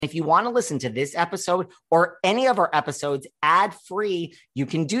If you want to listen to this episode or any of our episodes ad-free, you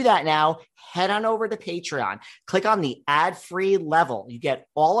can do that now. Head on over to Patreon. Click on the ad-free level. You get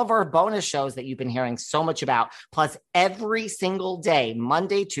all of our bonus shows that you've been hearing so much about. Plus, every single day,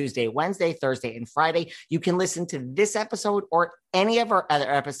 Monday, Tuesday, Wednesday, Thursday, and Friday, you can listen to this episode or any of our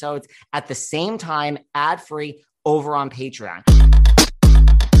other episodes at the same time, ad-free, over on Patreon.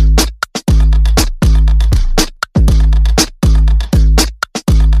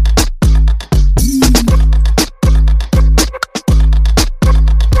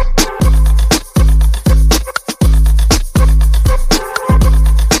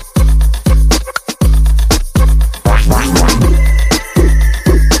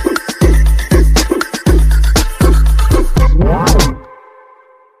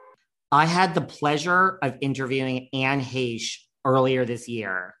 I had the pleasure of interviewing Anne Heche earlier this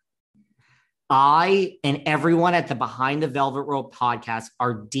year. I and everyone at the Behind the Velvet Rope podcast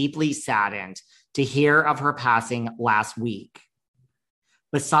are deeply saddened to hear of her passing last week.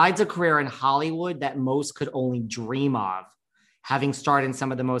 Besides a career in Hollywood that most could only dream of, having starred in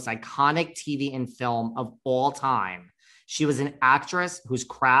some of the most iconic TV and film of all time, she was an actress whose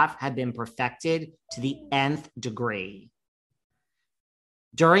craft had been perfected to the nth degree.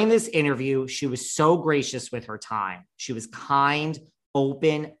 During this interview, she was so gracious with her time. She was kind,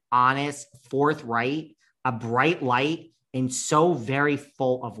 open, honest, forthright, a bright light, and so very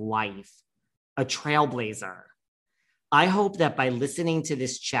full of life, a trailblazer. I hope that by listening to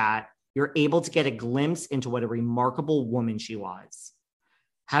this chat, you're able to get a glimpse into what a remarkable woman she was.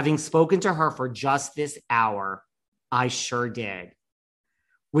 Having spoken to her for just this hour, I sure did.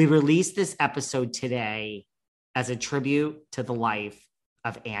 We released this episode today as a tribute to the life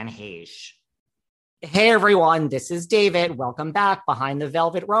of Anne Heche. Hey everyone, this is David. Welcome back Behind the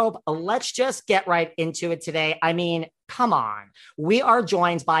Velvet Rope. Let's just get right into it today. I mean, come on. We are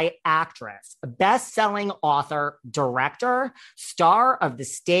joined by actress, best-selling author, director, star of the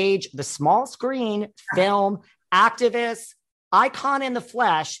stage, the small screen, film, activist, icon in the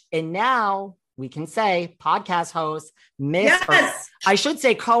flesh, and now we can say podcast host, I should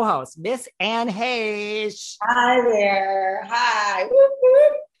say co-host, Miss Anne Heche. Hi there. Hi. Whoop,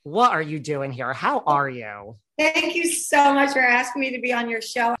 whoop. What are you doing here? How are you? Thank you so much for asking me to be on your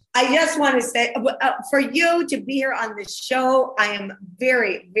show. I just want to say, for you to be here on this show, I am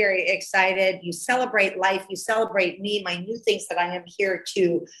very, very excited. You celebrate life. You celebrate me, my new things that I am here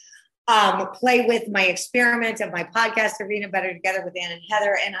to play with, my experiment of my podcast arena, Better Together with Ann and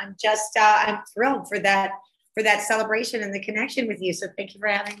Heather. And I'm just, I'm thrilled for that celebration and the connection with you. So thank you for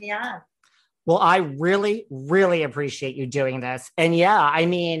having me on. Well, I really, really appreciate you doing this. And yeah, I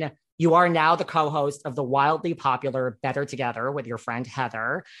mean, you are now the co-host of the wildly popular Better Together with your friend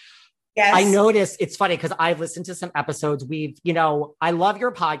Heather. Yes. I noticed it's funny because I've listened to some episodes. I love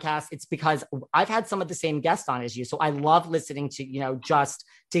your podcast. It's because I've had some of the same guests on as you. So I love listening to, just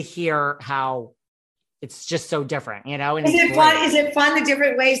to hear how it's just so different, And is it fun? Is it fun? The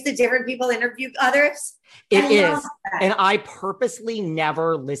different ways the different people interview others? It is. And I purposely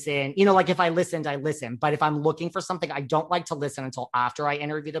never listen. Like if I listened, I listen. But if I'm looking for something, I don't like to listen until after I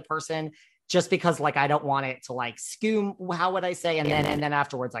interview the person, just because I don't want it to skew, how would I say? And then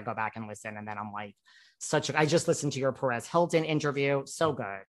afterwards I go back and listen. And then I'm I just listened to your Perez Hilton interview. So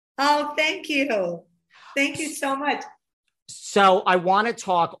good. Oh, thank you. Thank you so much. So I want to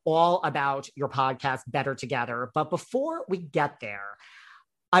talk all about your podcast, Better Together. But before we get there,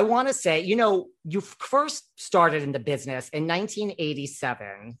 I want to say, you first started in the business in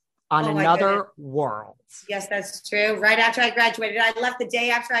 1987 on Another World. Yes, that's true. Right after I graduated. I left the day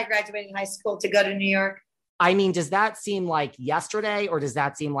after I graduated high school to go to New York. I mean, does that seem like yesterday, or does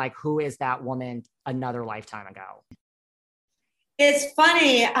that seem like who is that woman another lifetime ago? It's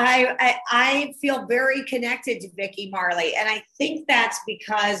funny. I feel very connected to Vicki Marley. And I think that's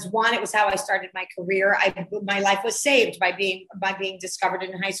because, one, it was how I started my career. My life was saved by being discovered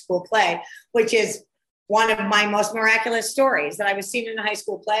in a high school play, which is one of my most miraculous stories, that I was seen in a high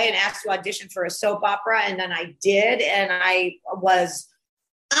school play and asked to audition for a soap opera. And then I did. And I was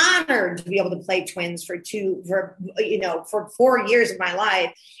honored to be able to play twins for 4 years of my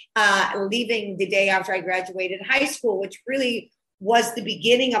life, leaving the day after I graduated high school, which really was the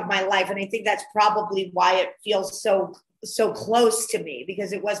beginning of my life. And I think that's probably why it feels so close to me,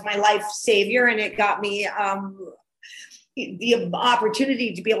 because it was my life savior, and it got me the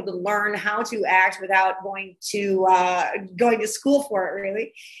opportunity to be able to learn how to act without going to school for it,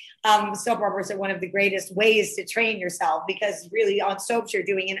 really. Soap operas are one of the greatest ways to train yourself, because really on soaps, you're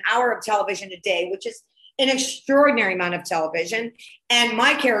doing an hour of television a day, which is an extraordinary amount of television. And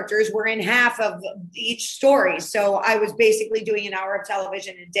my characters were in half of each story. So I was basically doing an hour of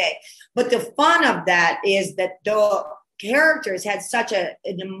television a day. But the fun of that is that the characters had such an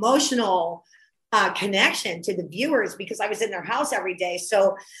emotional connection to the viewers because I was in their house every day.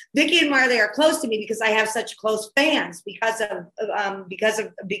 So Vicki and Marley are close to me because I have such close fans because of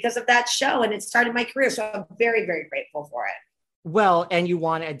that show, and it started my career. So I'm very, very grateful for it. Well, and you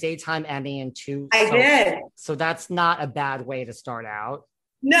won a daytime Emmy and two. I did. So that's not a bad way to start out.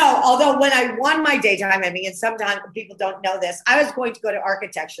 No, although when I won my daytime Emmy, and sometimes people don't know this, I was going to go to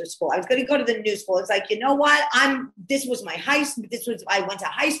architecture school. I was going to go to the new school. It's like, you know what? This was my high school. I went to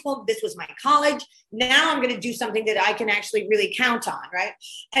high school. This was my college. Now I'm going to do something that I can actually really count on, right?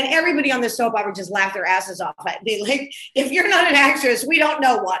 And everybody on the soap opera just laughed their asses off at me. Like, if you're not an actress, we don't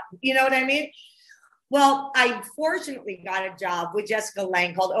know what, you know what I mean? Well, I fortunately got a job with Jessica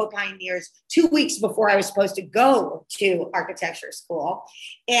Lange called Oh Pioneers 2 weeks before I was supposed to go to architecture school.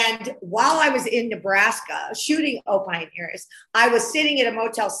 And while I was in Nebraska shooting Oh Pioneers, I was sitting at a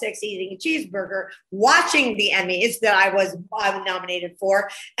Motel 6 eating a cheeseburger, watching the Emmys that I was nominated for.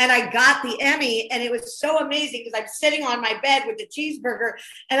 And I got the Emmy, and it was so amazing because I'm sitting on my bed with the cheeseburger.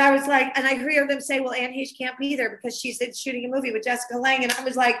 And I was like, and I hear them say, well, Anne Heche can't be there because she's shooting a movie with Jessica Lange. And I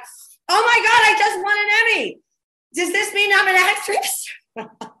was like, oh my God, I just won an Emmy. Does this mean I'm an actress?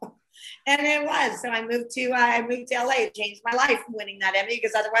 And it was. So I moved to LA. It changed my life winning that Emmy,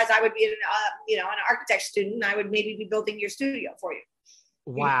 because otherwise I would be an architect student, and I would maybe be building your studio for you.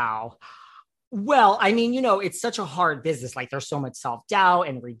 Wow. Well, I mean, it's such a hard business. Like, there's so much self-doubt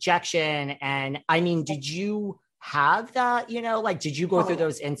and rejection. And I mean, did you have that, did you go through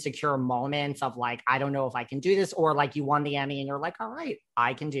those insecure moments of like, I don't know if I can do this, or like you won the Emmy and you're like, all right,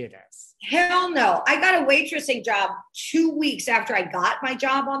 I can do this? Hell no. I got a waitressing job 2 weeks after I got my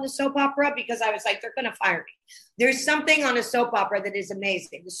job on the soap opera, because I was like, they're going to fire me. There's something on a soap opera that is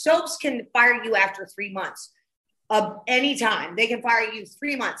amazing. The soaps can fire you after 3 months of any time. They can fire you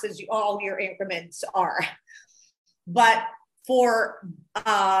 3 months as all your increments are. But for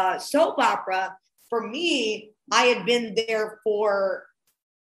soap opera, for me, I had been there for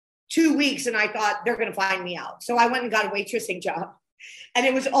 2 weeks and I thought they're going to find me out. So I went and got a waitressing job. And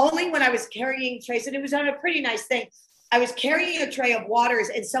it was only when I was carrying trays, and it was on a pretty nice thing. I was carrying a tray of waters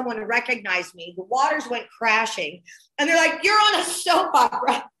and someone recognized me. The waters went crashing and they're like, you're on a soap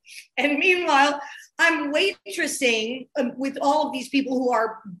opera. And meanwhile, I'm waitressing with all of these people who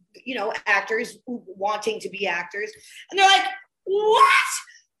are, actors wanting to be actors. And they're like, what?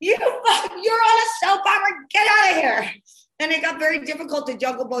 You're on a soap opera, get out of here. And it got very difficult to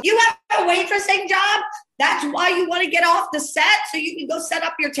juggle both. You have a waitressing job? That's why you want to get off the set so you can go set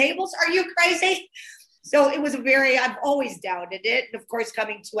up your tables? Are you crazy? So it was I've always doubted it. And of course,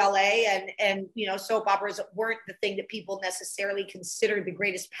 coming to LA and soap operas weren't the thing that people necessarily considered the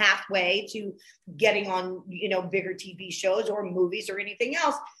greatest pathway to getting on, bigger TV shows or movies or anything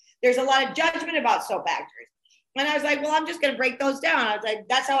else. There's a lot of judgment about soap actors. And I was like, well, I'm just going to break those down. I was like,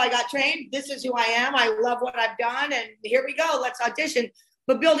 that's how I got trained. This is who I am. I love what I've done. And here we go. Let's audition.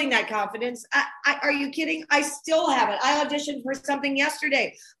 But building that confidence, are you kidding? I still have it. I auditioned for something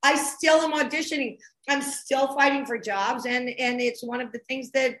yesterday. I still am auditioning. I'm still fighting for jobs. And it's one of the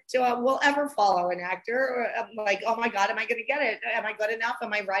things that will ever follow an actor. I'm like, oh my God, am I going to get it? Am I good enough?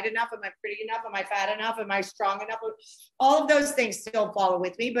 Am I right enough? Am I pretty enough? Am I fat enough? Am I strong enough? All of those things still follow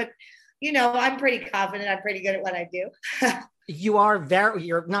with me. But I'm pretty confident. I'm pretty good at what I do.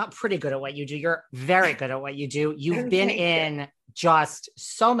 You're not pretty good at what you do. You're very good at what you do. You've been in just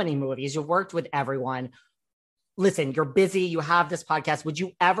so many movies. You've worked with everyone. Listen, you're busy. You have this podcast. Would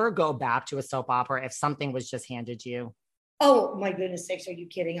you ever go back to a soap opera if something was just handed to you? Oh my goodness sakes. Are you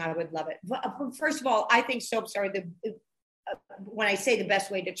kidding? I would love it. First of all, I think soaps are when I say the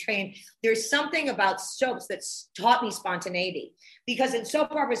best way to train, there's something about soaps that's taught me spontaneity, because in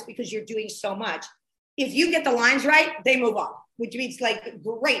soap operas, because you're doing so much, if you get the lines right, they move on, which means like,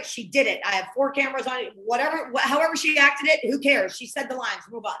 great, she did it. I have 4 cameras on it, however she acted it, who cares? She said the lines,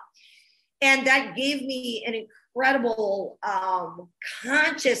 move on. And that gave me an incredible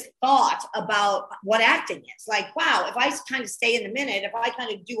conscious thought about what acting is. Like, wow, if I kind of stay in the minute, if I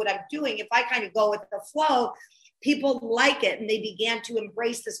kind of do what I'm doing, if I kind of go with the flow, people like it. And they began to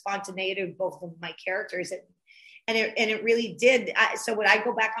embrace the spontaneity of both of my characters. And it really did. So would I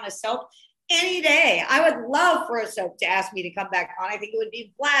go back on a soap? Any day. I would love for a soap to ask me to come back on. I think it would be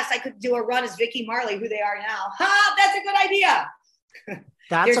a blast. I could do a run as Vicki Marley, who they are now. That's a good idea.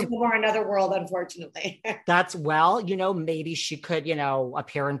 There's no more Another World, unfortunately. Maybe she could,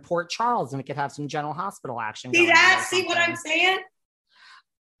 appear in Port Charles and we could have some General Hospital action. See that? See what I'm saying?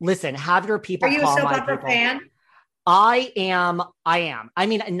 Listen, have your people Are you a call soap my opera people. fan? I am. I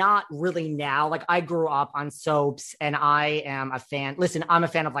mean, not really now. Like I grew up on soaps and I am a fan. Listen, I'm a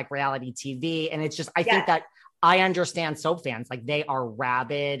fan of like reality TV. And it's just, I think Yes. that I understand soap fans. Like they are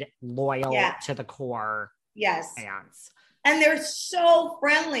rabid, loyal Yeah. to the core Yes. fans. And they're so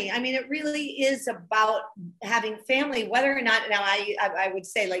friendly. I mean, it really is about having family, whether or not, now I would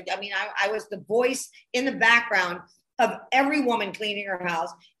say, like, I mean, I was the voice in the background of every woman cleaning her house,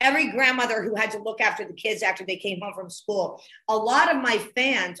 every grandmother who had to look after the kids after they came home from school. A lot of my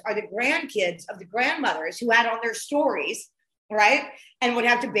fans are the grandkids of the grandmothers who had on their stories, right? And would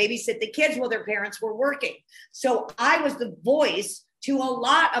have to babysit the kids while their parents were working. So I was the voice to a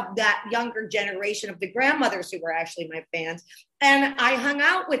lot of that younger generation of the grandmothers who were actually my fans. And I hung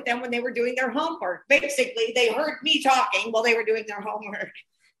out with them when they were doing their homework. Basically, they heard me talking while they were doing their homework.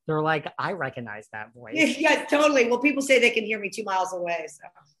 They're like, I recognize that voice. Yeah, totally. Well, people say they can hear me 2 miles away. So.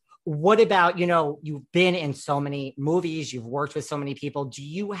 What about, you've been in so many movies, you've worked with so many people. Do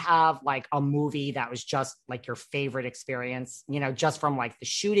you have like a movie that was just like your favorite experience? Just from like the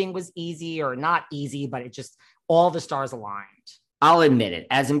shooting was easy or not easy, but it just all the stars aligned. I'll admit it,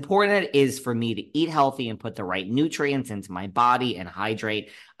 as important it is for me to eat healthy and put the right nutrients into my body and hydrate,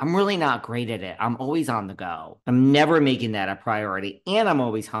 I'm really not great at it. I'm always on the go. I'm never making that a priority, and I'm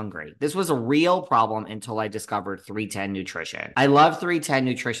always hungry. This was a real problem until I discovered 310 Nutrition. I love 310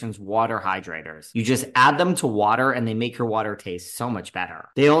 Nutrition's water hydrators. You just add them to water and they make your water taste so much better.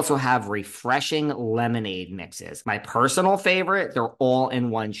 They also have refreshing lemonade mixes. My personal favorite, they're all in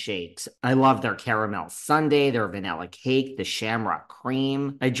one shakes. I love their caramel sundae, their vanilla cake, the shamrock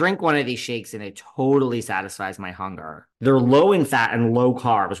cream. I drink one of these shakes and it totally satisfies my hunger. They're low in fat and low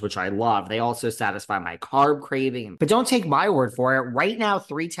carbs, which I love. They also satisfy my carb craving. But don't take my word for it. Right now,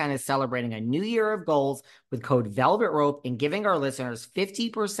 310 is celebrating a new year of goals with code Velvet Rope and giving our listeners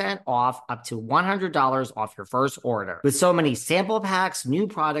 50% off up to $100 off your first order. With so many sample packs, new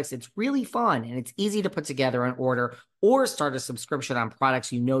products, it's really fun and it's easy to put together an order or start a subscription on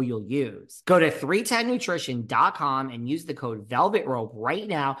products you'll use. Go to 310nutrition.com and use the code Velvet Rope right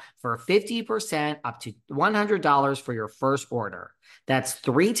now for 50% up to $100 for your first order. That's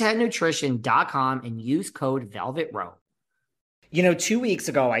 310nutrition.com and use code Velvet Rope. 2 weeks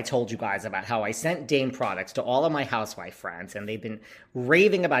ago, I told you guys about how I sent Dame products to all of my housewife friends, and they've been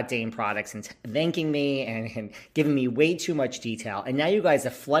raving about Dame products and thanking me and giving me way too much detail. And now you guys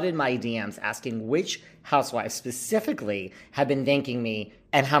have flooded my DMs asking which housewives specifically have been thanking me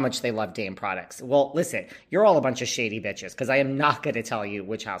and how much they love Dame products. Well, listen, you're all a bunch of shady bitches because I am not going to tell you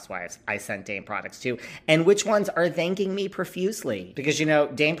which housewives I sent Dame products to and which ones are thanking me profusely. Because,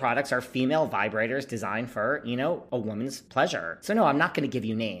 Dame products are female vibrators designed for, a woman's pleasure. So no, I'm not going to give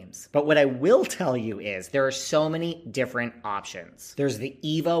you names. But what I will tell you is there are so many different options. There's the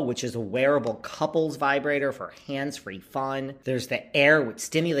Eva, which is a wearable couples vibrator for hands-free fun. There's the Air, which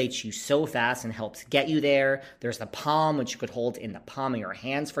stimulates you so fast and helps get you there. There's the Palm, which you could hold in the palm of your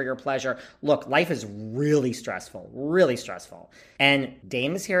hands for your pleasure. Look, life is really stressful. And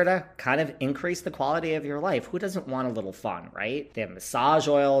Dame is here to kind of increase the quality of your life. Who doesn't want a little fun, right? They have massage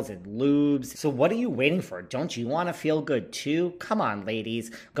oils and lubes. So what are you waiting for? Don't you want to feel good too? Come on,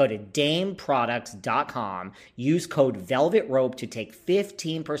 ladies. Go to dameproducts.com. Use code Velvet Rope to take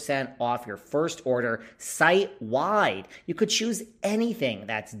 15% off your first order site-wide. You could choose anything.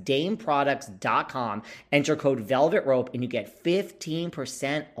 That's dameproducts.com. Enter code Velvet Rope and you get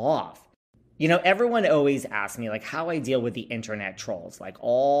 15% off. Everyone always asks me how I deal with the internet trolls,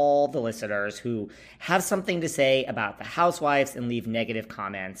 all the listeners who have something to say about the housewives and leave negative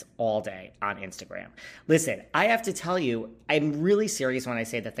comments all day on Instagram. Listen, I have to tell you, I'm really serious when I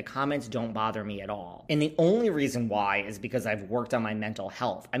say that the comments don't bother me at all. And the only reason why is because I've worked on my mental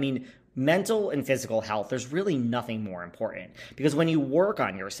health. Mental and physical health, there's really nothing more important because when you work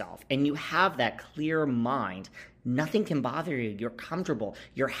on yourself and you have that clear mind, nothing can bother you. You're comfortable.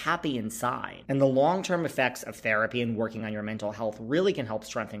 You're happy inside. And the long-term effects of therapy and working on your mental health really can help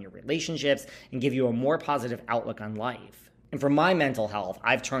strengthen your relationships and give you a more positive outlook on life. And for my mental health,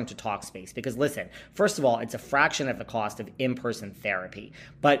 I've turned to Talkspace because listen, first of all, it's a fraction of the cost of in-person therapy.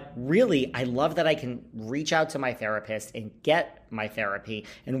 But really, I love that I can reach out to my therapist and get my therapy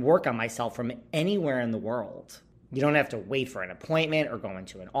and work on myself from anywhere in the world. You don't have to wait for an appointment or go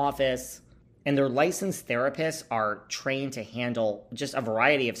into an office. And their licensed therapists are trained to handle just a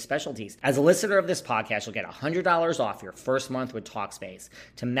variety of specialties. As a listener of this podcast, you'll get $100 off your first month with Talkspace.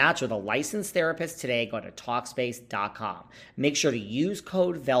 To match with a licensed therapist today, go to Talkspace.com. Make sure to use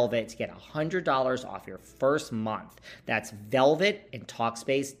code VELVET to get $100 off your first month. That's VELVET and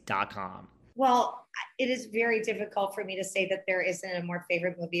Talkspace.com. Well, it is very difficult for me to say that there isn't a more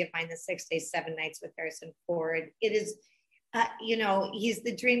favorite movie of mine than 6 Days, 7 Nights with Harrison Ford. It is, he's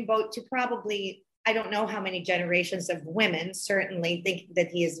the dream boat to probably, I don't know how many generations of women certainly think that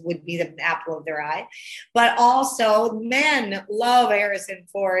would be the apple of their eye, but also men love Harrison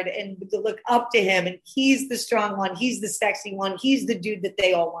Ford and look up to him. And he's the strong one. He's the sexy one. He's the dude that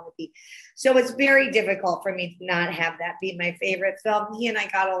they all want to be. So it's very difficult for me to not have that be my favorite film. He and I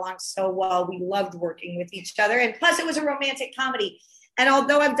got along so well. We loved working with each other. And plus it was a romantic comedy. And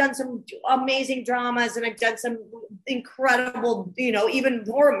although I've done some amazing dramas and I've done some incredible, even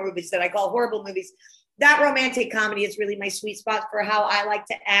horror movies that I call horrible movies, that romantic comedy is really my sweet spot for how I like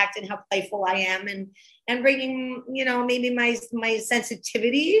to act and how playful I am, and bringing, maybe my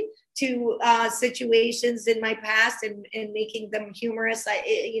sensitivity to situations in my past and making them humorous.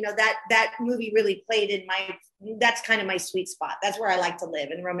 That movie really played in that's kind of my sweet spot. That's where I like to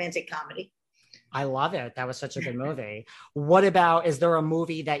live, in romantic comedy. I love it. That was such a good movie. What about, is there a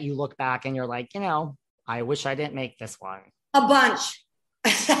movie that you look back and you're like, I wish I didn't make this one? A bunch.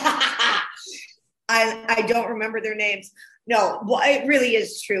 I don't remember their names. No, well, it really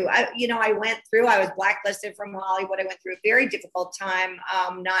is true. I was blacklisted from Hollywood. I went through a very difficult time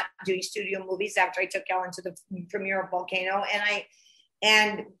not doing studio movies after I took Ellen to the premiere of Volcano.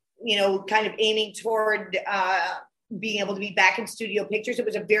 And kind of aiming toward being able to be back in studio pictures. It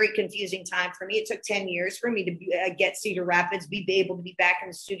was a very confusing time for me. It took 10 years for me to get Cedar Rapids, be able to be back in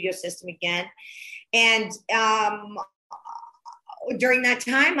the studio system again. And during that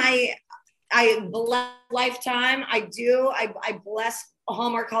time, I bless Lifetime. I bless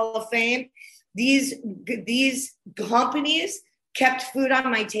Hallmark Hall of Fame. These companies kept food on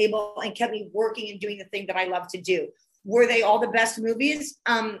my table and kept me working and doing the thing that I love to do. Were they all the best movies?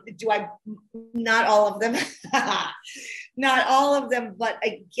 Not all of them. Not all of them. But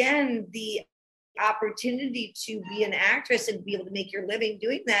again, the opportunity to be an actress and be able to make your living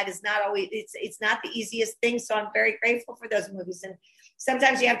doing that is not always, it's not the easiest thing. So I'm very grateful for those movies. And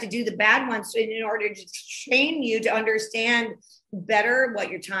sometimes you have to do the bad ones in order to train you to understand better what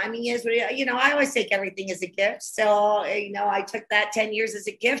your timing is. But, I always take everything as a gift. So, I took that 10 years as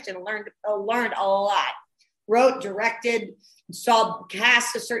a gift and learned a lot. Wrote, directed, saw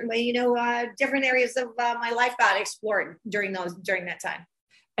cast a certain way, different areas of my life got explored during that time.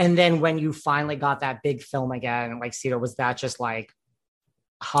 And then when you finally got that big film again, like Cedar, was that just like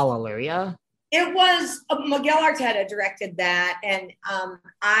hallelujah? It was Miguel Arteta directed that, and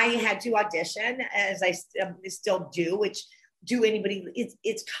I had to audition, as I still do, which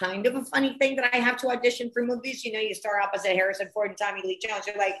it's kind of a funny thing that I have to audition for movies. You start opposite Harrison Ford and Tommy Lee Jones.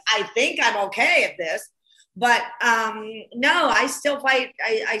 You're like, I think I'm okay at this. But no, I still fight.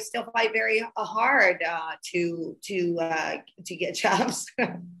 I still fight very hard to get jobs.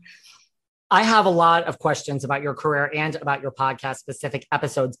 I have a lot of questions about your career and about your podcast specific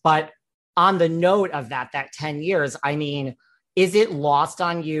episodes. But on the note of that 10 years, I mean, is it lost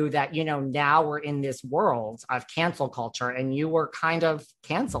on you that, now we're in this world of cancel culture and you were kind of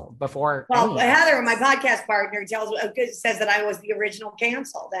canceled before? Well, Heather, my podcast partner, says that I was the original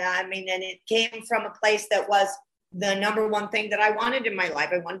canceled. And it came from a place that was the number one thing that I wanted in my life.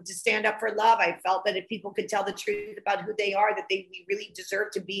 I wanted to stand up for love. I felt that if people could tell the truth about who they are, that we really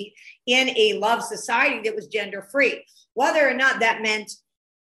deserve to be in a love society that was gender free. Whether or not that meant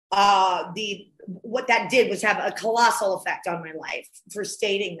what that did was have a colossal effect on my life for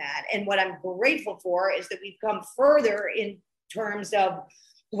stating that. And what I'm grateful for is that we've come further in terms of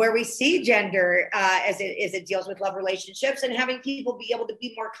where we see gender as it deals with love relationships, and having people be able to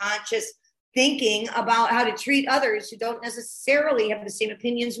be more conscious, thinking about how to treat others who don't necessarily have the same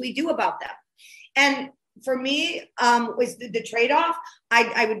opinions we do about them. And for me, was the trade-off.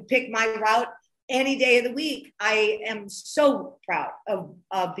 I would pick my route any day of the week. I am so proud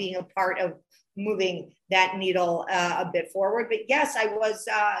of being a part of moving that needle a bit forward. But yes, I was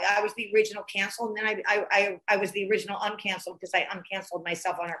the original cancel, and then I was the original uncanceled, because I uncanceled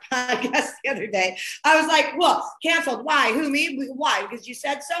myself on our podcast the other day. I was like, well, canceled. Why? Who, me? Why? Because you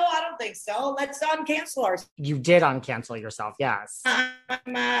said so? I don't think so. Let's uncancel ourselves. You did uncancel yourself. Yes.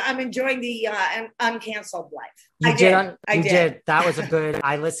 I'm enjoying the uncanceled life. You did. That was a good,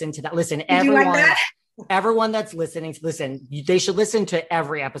 I listened to that. Listen, everyone that's listening, they should listen to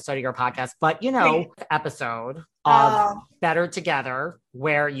every episode of your podcast, but episode of Better Together,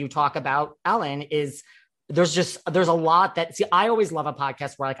 where you talk about Ellen, there's a lot that, I always love a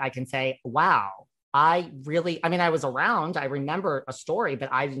podcast where I can say, wow, I was around, I remember a story, but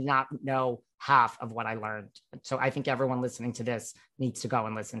I did not know half of what I learned. So I think everyone listening to this needs to go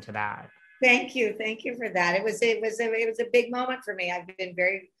and listen to that. Thank you for that. It was a big moment for me. I've been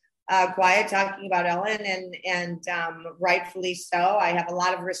very quiet talking about Ellen, and rightfully so. I have a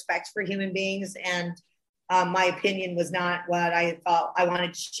lot of respect for human beings, and my opinion was not what I thought I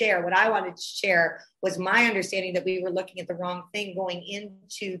wanted to share. What I wanted to share was my understanding that we were looking at the wrong thing going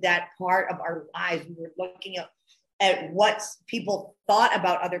into that part of our lives. We were looking at what people thought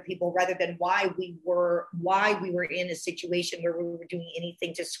about other people rather than why we were in a situation where we were doing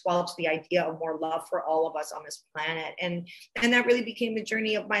anything to squelch the idea of more love for all of us on this planet. And that really became the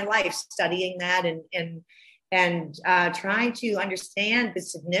journey of my life, studying that and trying to understand the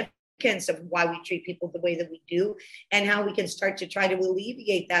significance of why we treat people the way that we do, and how we can start to try to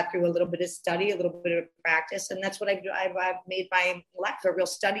alleviate that through a little bit of study, a little bit of practice. And that's what I've made my life a real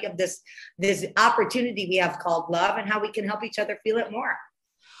study of this opportunity we have called love, and how we can help each other feel it more.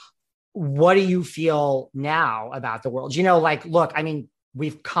 What do you feel now about the world? Look, I mean,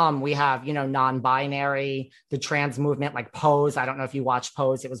 we have, non-binary, the trans movement, like Pose. I don't know if you watched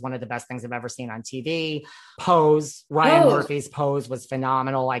Pose. It was one of the best things I've ever seen on TV. Pose, Ryan Murphy's Pose was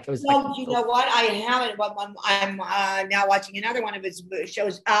phenomenal. Like, it was. Well, you know what? I haven't. I'm now watching another one of his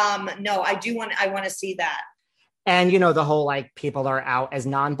shows. No, I want to see that. And, the whole, like, people are out as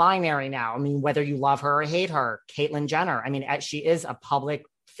non-binary now. I mean, whether you love her or hate her, Caitlyn Jenner. I mean, she is a public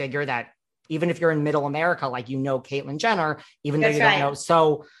figure that, even if you're in middle America, like, Caitlyn Jenner, even though you don't know.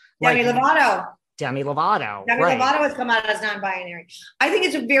 So Demi Lovato. Demi Lovato has come out as non-binary. I think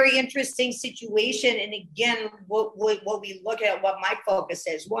it's a very interesting situation. And again, what we look at, what my focus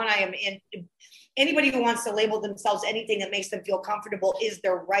is, one, I am in. Anybody who wants to label themselves anything that makes them feel comfortable is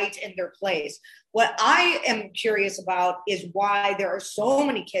their right and their place. What I am curious about is why there are so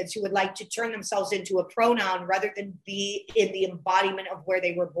many kids who would like to turn themselves into a pronoun rather than be in the embodiment of where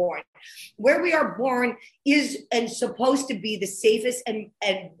they were born. Where we are born is and supposed to be the safest and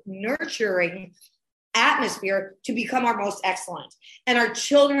nurturing atmosphere to become our most excellent. And our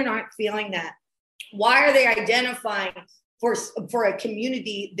children aren't feeling that. Why are they identifying for a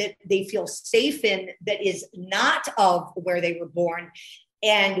community that they feel safe in, that is not of where they were born?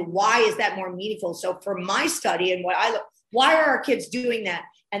 And why is that more meaningful? So for my study and why are our kids doing that?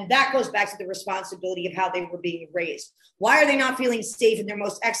 And that goes back to the responsibility of how they were being raised. Why are they not feeling safe in their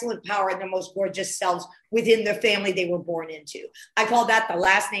most excellent power and their most gorgeous selves within the family they were born into? I call that the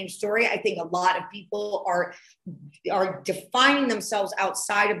last name story. I think a lot of people are defining themselves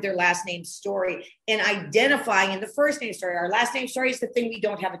outside of their last name story and identifying in the first name story. Our last name story is the thing we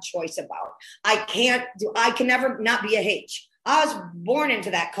don't have a choice about. I can never not be a H. I was born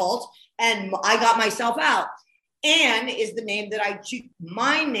into that cult and I got myself out. Anne is the name that I choose.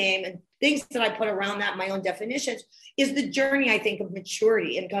 My name and things that I put around that, my own definitions, is the journey, I think, of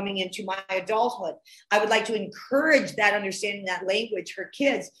maturity and coming into my adulthood. I would like to encourage that understanding, that language for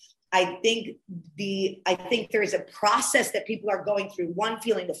kids. I think there is a process that people are going through. One,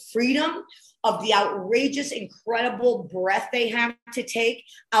 feeling the freedom of the outrageous, incredible breath they have to take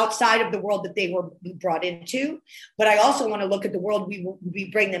outside of the world that they were brought into. But I also want to look at the world we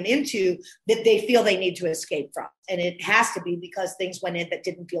bring them into that they feel they need to escape from. And it has to be because things went in that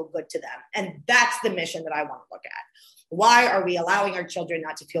didn't feel good to them. And that's the mission that I want to look at. Why are we allowing our children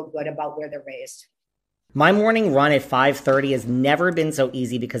not to feel good about where they're raised? My morning run at 5:30 has never been so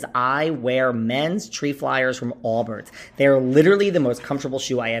easy because I wear men's tree flyers from Allbirds. They are literally the most comfortable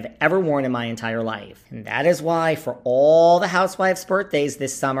shoe I have ever worn in my entire life. And that is why for all the housewives' birthdays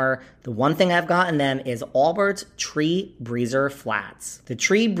this summer, the one thing I've gotten them is Allbirds Tree Breezer Flats. The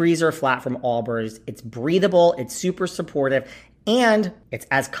Tree Breezer Flat from Allbirds, it's breathable, it's super supportive, and it's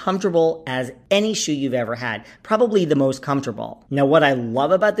as comfortable as any shoe you've ever had. Probably the most comfortable. Now, what I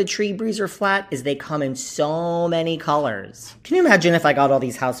love about the Tree Breezer Flat is they come in so many colors. Can you imagine if I got all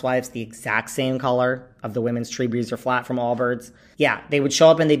these housewives the exact same color of the women's Tree Breezer Flat from Allbirds? Yeah, they would show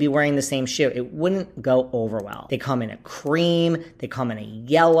up and they'd be wearing the same shoe. It wouldn't go over well. They come in a cream, they come in a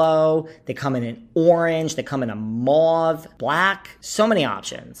yellow, they come in an orange, they come in a mauve, black, so many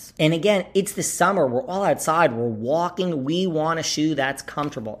options. And again, it's the summer. We're all outside, we're walking. We want a shoe that's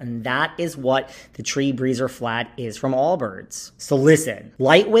comfortable. And that is what the Tree Breezer Flat is from Allbirds. So listen,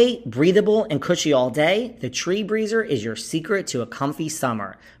 lightweight, breathable, and cushy all day, the Tree Breezer is your secret to a comfy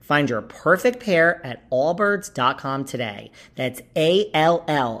summer. Find your perfect pair at allbirds.com today. That's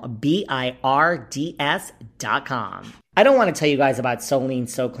ALLBIRDS.com. I don't want to tell you guys about So Lean,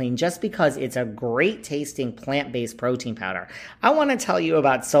 So Clean just because it's a great tasting plant-based protein powder. I want to tell you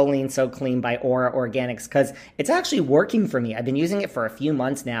about So Lean, So Clean by Aura Organics because it's actually working for me. I've been using it for a few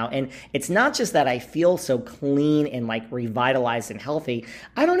months now, and it's not just that I feel so clean and like revitalized and healthy.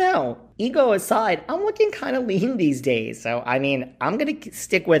 I don't know. ego aside, I'm looking kind of lean these days. So, I mean, I'm going to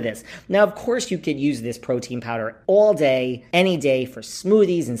stick with this. Now, of course, you could use this protein powder all day, any day for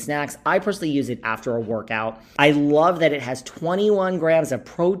smoothies and snacks. I personally use it after a workout. I love that it has 21 grams of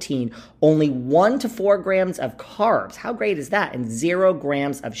protein, only 1 to 4 grams of carbs. How great is that? And 0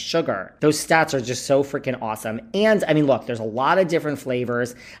 grams of sugar. Those stats are just so freaking awesome. And I mean, look, there's a lot of different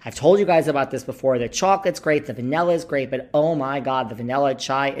flavors. I've told you guys about this before. The chocolate's great, the vanilla is great, but oh my God, the vanilla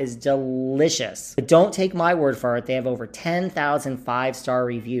chai is delicious. But don't take my word for it. They have over 10,000 5-star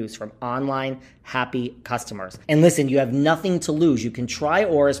reviews from online happy customers. And listen, you have nothing to lose. You can try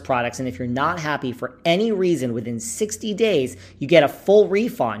Aura's products, and if you're not happy for any reason within 60 days, you get a full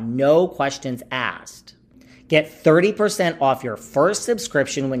refund, no questions asked. Get 30% off your first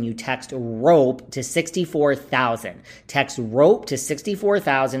subscription when you text ROPE to 64,000. Text ROPE to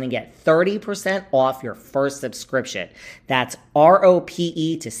 64,000 and get 30% off your first subscription. That's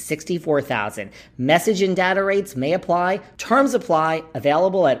ROPE to 64,000. Message and data rates may apply. Terms apply.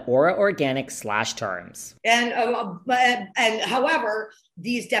 Available at auraorganic/terms. And however,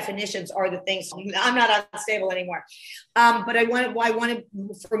 these definitions are the things. I'm not unstable anymore. But I want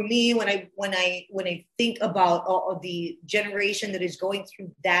for me, when I think about all of the generation that is going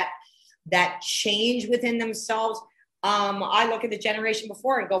through that change within themselves, I look at the generation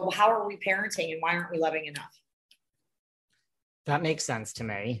before and go, well, how are we parenting and why aren't we loving enough? That makes sense to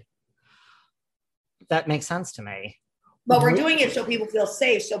me. But we're doing it so people feel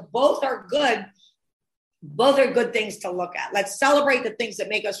safe. So both are good. Both are good things to look at. Let's celebrate the things that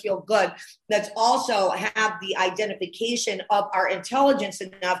make us feel good. Let's also have the identification of our intelligence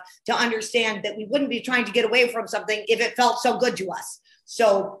enough to understand that we wouldn't be trying to get away from something if it felt so good to us.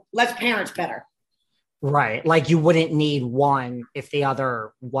 So let's parent better. Right. Like you wouldn't need one if the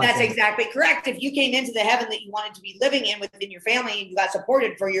other wasn't. That's exactly correct. If you came into the heaven that you wanted to be living in within your family and you got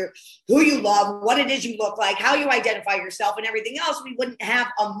supported for who you love, what it is you look like, how you identify yourself and everything else, we wouldn't have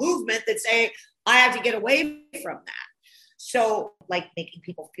a movement that say, I have to get away from that. So like making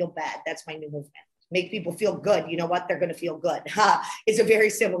people feel bad. That's my new movement. Make people feel good. You know what? They're going to feel good. It's a very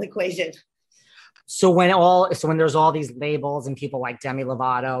simple equation. So when there's all these labels and people like Demi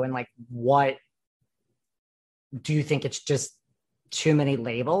Lovato and like, what do you think? It's just too many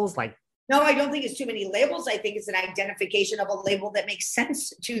labels? Like, no, I don't think it's too many labels. I think it's an identification of a label that makes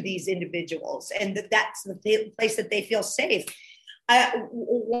sense to these individuals and that's the place that they feel safe.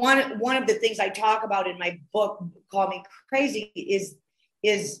 One of the things I talk about in my book, Call Me Crazy,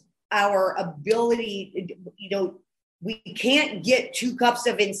 is our ability, we can't get 2 cups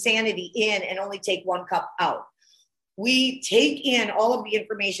of insanity in and only take 1 cup out. We take in all of the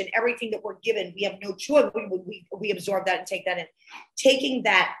information, everything that we're given. We have no choice. We absorb that and take that in. Taking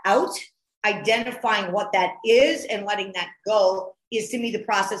that out, identifying what that is and letting that go is to me the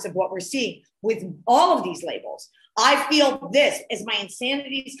process of what we're seeing with all of these labels. I feel this as my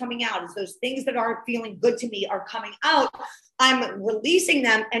insanity is coming out, as those things that aren't feeling good to me are coming out. I'm releasing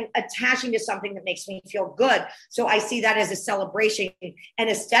them and attaching to something that makes me feel good. So I see that as a celebration and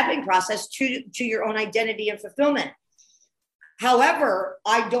a stepping process to your own identity and fulfillment. However,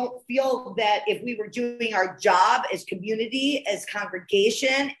 I don't feel that if we were doing our job as community, as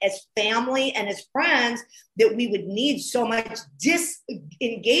congregation, as family, and as friends, that we would need so much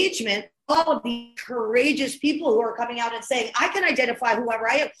disengagement. All of the courageous people who are coming out and saying, I can identify whoever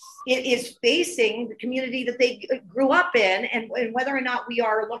I am. It is facing the community that they grew up in. And whether or not we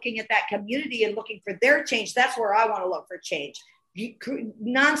are looking at that community and looking for their change, that's where I want to look for change.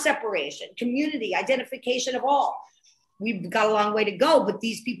 Non-separation, community, identification of all. We've got a long way to go, but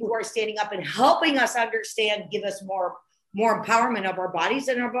these people who are standing up and helping us understand, give us more empowerment of our bodies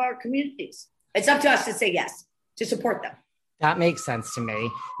and of our communities. It's up to us to say yes, to support them. That makes sense to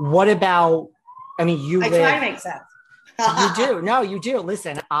me. What about, I try to make sense. You do. No, you do.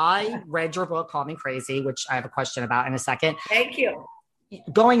 Listen, I read your book, Call Me Crazy, which I have a question about in a second. Thank you.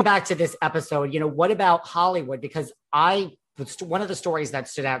 Going back to this episode, what about Hollywood? Because one of the stories that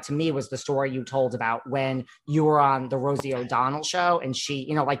stood out to me was the story you told about when you were on the Rosie O'Donnell show. And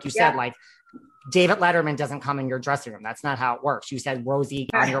she, like you said, like David Letterman doesn't come in your dressing room. That's not how it works. You said Rosie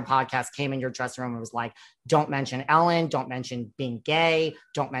on your podcast came in your dressing room and was like, don't mention Ellen, don't mention being gay,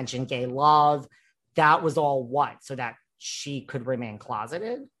 don't mention gay love. That was all what? So that she could remain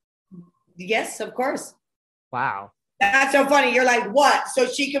closeted? Yes, of course. Wow. That's so funny. You're like, what? So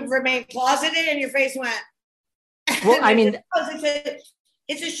she could remain closeted? And your face went. Well, I mean,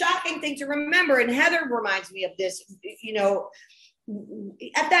 it's a shocking thing to remember. And Heather reminds me of this,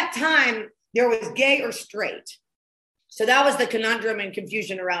 at that time, there was gay or straight. So that was the conundrum and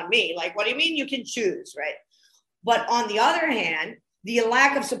confusion around me. Like, what do you mean you can choose, right? But on the other hand, the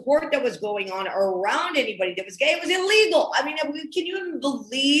lack of support that was going on around anybody that was gay. It was illegal. I mean, can you even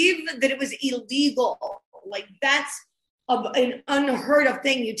believe that it was illegal? Like, that's an unheard of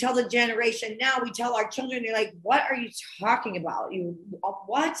thing. You tell the generation now, we tell our children, they're like, what are you talking about? You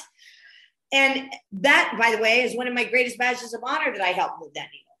what? And that, by the way, is one of my greatest badges of honor that I helped with that.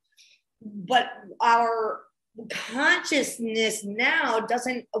 But our consciousness now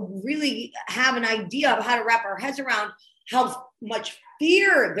doesn't really have an idea of how to wrap our heads around how much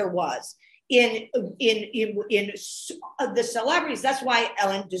fear there was in the celebrities. That's why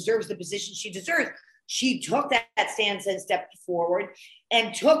Ellen deserves the position she deserves. She took that stance and stepped forward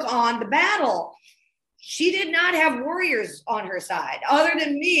and took on the battle. She did not have warriors on her side. Other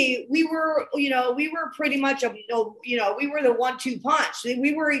than me, we were pretty much, we were the 1-2 punch.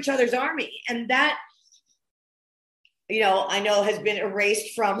 We were each other's army. And that, I know has been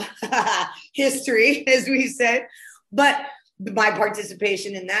erased from history, as we said, but my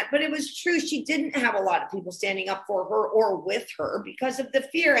participation in that. But it was true. She didn't have a lot of people standing up for her or with her because of the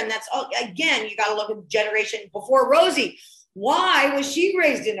fear. And that's all, again, you got to look at the generation before Rosie. Why was she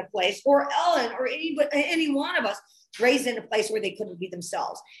raised in a place, or Ellen, or any one of us raised in a place where they couldn't be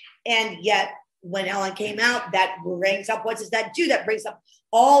themselves? And yet, when Ellen came out, that brings up, what does that do? That brings up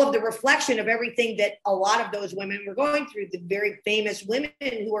all of the reflection of everything that a lot of those women were going through, the very famous women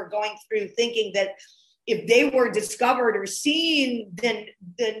who are going through thinking that if they were discovered or seen, then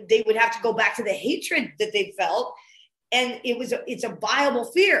they would have to go back to the hatred that they felt. And it's a viable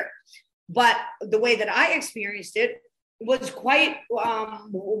fear. But the way that I experienced it was quite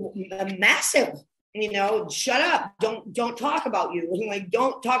massive. Shut up. Don't talk about you. Like,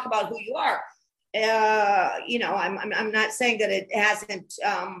 don't talk about who you are. I'm not saying that it hasn't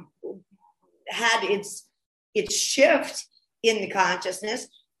had its shift in the consciousness,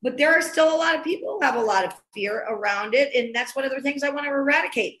 but there are still a lot of people who have a lot of fear around it. And that's one of the things I want to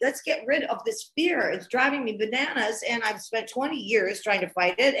eradicate. Let's get rid of this fear. It's driving me bananas. And I've spent 20 years trying to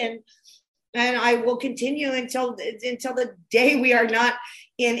fight it. And I will continue until the day we are not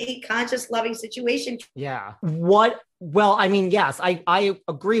in a conscious, loving situation. Yeah. Well, I mean, yes, I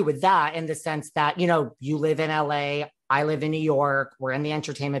agree with that in the sense that, you live in LA, I live in New York, we're in the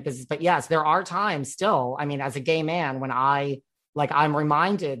entertainment business. But yes, there are times still, I mean, as a gay man, when I'm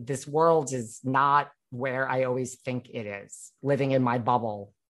reminded this world is not where I always think it is, living in my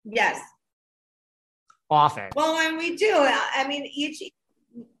bubble. Yes. Often. Well, and we do. I mean,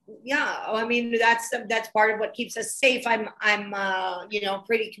 that's part of what keeps us safe. I'm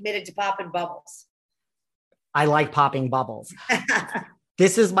pretty committed to popping bubbles. I like popping bubbles.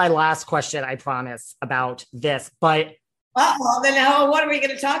 This is my last question, I promise, about this, but. Then what are we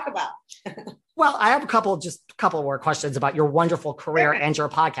going to talk about? Well, I have a couple more questions about your wonderful career and your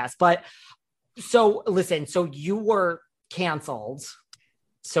podcast. But so listen, so you were canceled,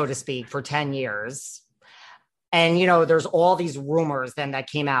 so to speak, for 10 years. And, there's all these rumors then that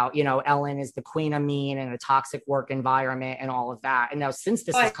came out, Ellen is the queen of mean and a toxic work environment and all of that. And now since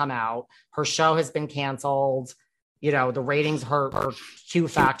this has come out, her show has been canceled, the ratings, her Q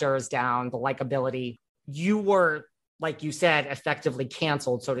factor is down, the likability. You were, like you said, effectively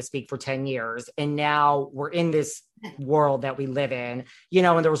canceled, so to speak, for 10 years. And now we're in this world that we live in,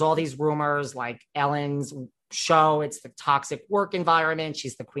 and there was all these rumors like Ellen's show, it's the toxic work environment,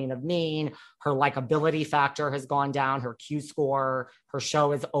 she's the queen of mean, her likability factor has gone down, her Q score, her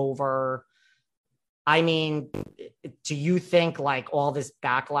show is over. I mean, do you think like all this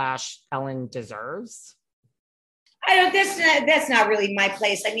backlash Ellen deserves? I don't. That's not really my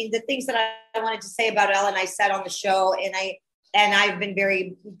place. I mean, the things that I wanted to say about Ellen, I said on the show, and I've been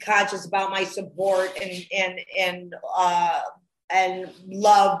very conscious about my support and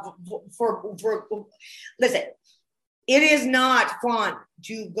love for. Listen, it is not fun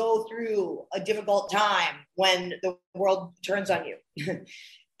to go through a difficult time when the world turns on you,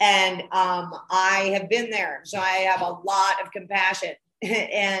 and I have been there, so I have a lot of compassion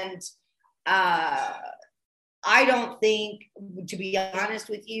and. I don't think, to be honest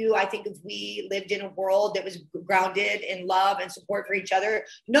with you, I think if we lived in a world that was grounded in love and support for each other,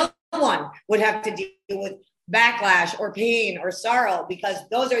 no one would have to deal with backlash or pain or sorrow, because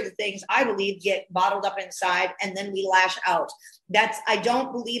those are the things I believe get bottled up inside and then we lash out. I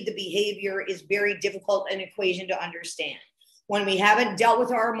don't believe the behavior is very difficult an equation to understand. When we haven't dealt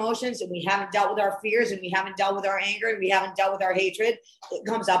with our emotions and we haven't dealt with our fears and we haven't dealt with our anger and we haven't dealt with our hatred, it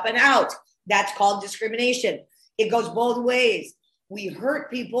comes up and out. That's called discrimination. It goes both ways. We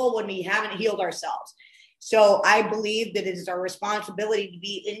hurt people when we haven't healed ourselves. So I believe that it is our responsibility to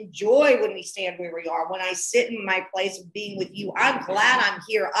be in joy when we stand where we are. When I sit in my place of being with you, I'm glad I'm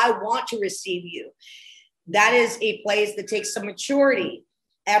here. I want to receive you. That is a place that takes some maturity.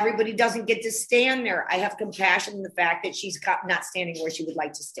 Everybody doesn't get to stand there. I have compassion in the fact that she's not standing where she would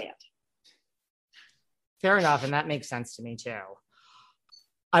like to stand. Fair enough. And that makes sense to me too.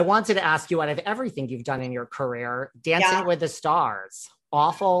 I wanted to ask you, out of everything you've done in your career, Dancing with the Stars,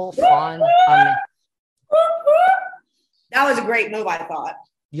 awful, fun. That was a great move, I thought.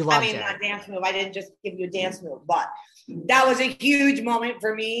 You loved it. Not dance move. I didn't just give you a dance move, but that was a huge moment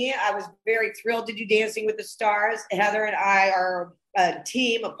for me. I was very thrilled to do Dancing with the Stars. Heather and I are a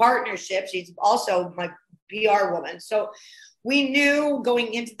team, a partnership. She's also my PR woman. So we knew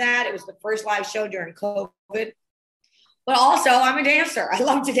going into that, it was the first live show during COVID. But also, I'm a dancer. I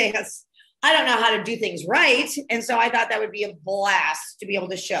love to dance. I don't know how to do things right. And so I thought that would be a blast to be able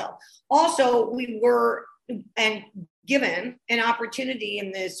to show. Also, we were given an opportunity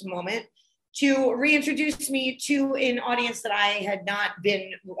in this moment to reintroduce me to an audience that I had not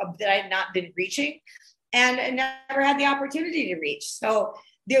been reaching and never had the opportunity to reach. So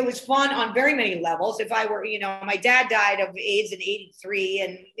it was fun on very many levels. If I were, my dad died of AIDS in 83.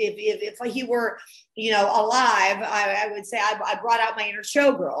 And if he were, alive, I would say I brought out my inner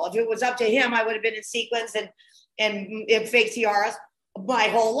showgirl. If it was up to him, I would have been in sequins and in fake tiaras my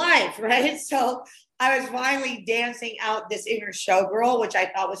whole life, right? So I was finally dancing out this inner showgirl, which I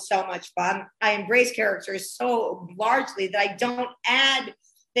thought was so much fun. I embrace characters so largely that I don't add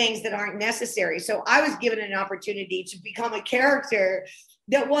things that aren't necessary. So I was given an opportunity to become a character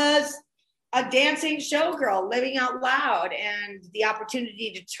that was a dancing showgirl living out loud, and the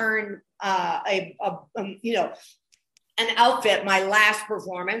opportunity to turn an outfit, my last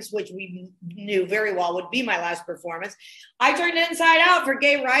performance, which we knew very well would be my last performance. I turned it inside out for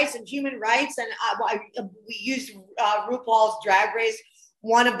gay rights and human rights. And we used RuPaul's Drag Race,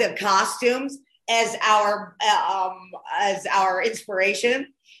 one of the costumes, as our inspiration.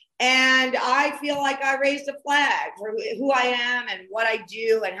 And I feel like I raised a flag for who I am and what I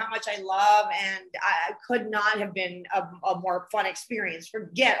do and how much I love. And I could not have been a more fun experience.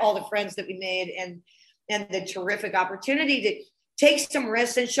 Forget all the friends that we made and the terrific opportunity to take some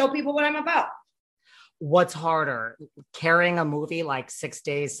risks and show people what I'm about. What's harder, carrying a movie like 6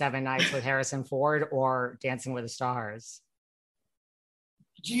 Days, 7 Nights with Harrison Ford or Dancing with the Stars?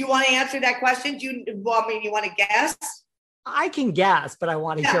 Do you want to answer that question? You want to guess? I can guess, but I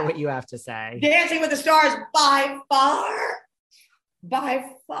want to hear what you have to say. Dancing with the Stars by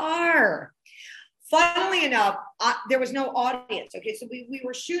far. Funnily enough, there was no audience. Okay, so we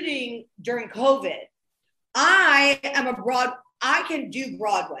were shooting during COVID. I can do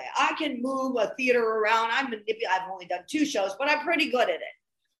Broadway. I can move a theater around. I've only done 2 shows, but I'm pretty good at it.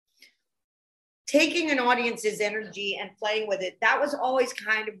 Taking an audience's energy and playing with it, that was always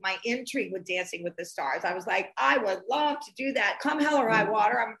kind of my intrigue with Dancing with the Stars. I was like, I would love to do that. Come hell or high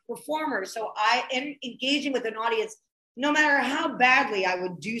water, I'm a performer. So I am engaging with an audience, no matter how badly I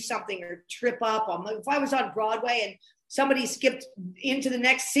would do something or trip up. If I was on Broadway and somebody skipped into the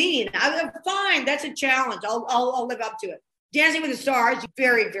next scene, I'm fine. That's a challenge. I'll live up to it. Dancing with the Stars,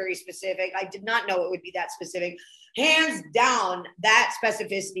 very, very specific. I did not know it would be that specific. Hands down, that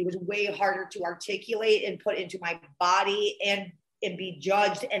specificity was way harder to articulate and put into my body and be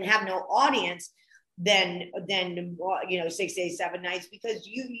judged and have no audience than 6 Days, 7 Nights, because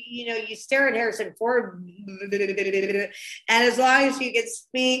you stare at Harrison Ford and as long as you can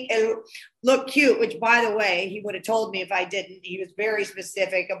speak and look cute, which by the way, he would have told me if I didn't. He was very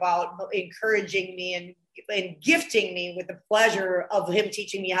specific about encouraging me and gifting me with the pleasure of him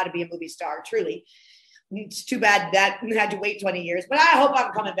teaching me how to be a movie star. Truly. It's too bad that had to wait 20 years, but I hope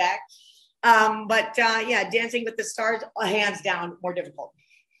I'm coming back. Dancing with the Stars, hands down, more difficult.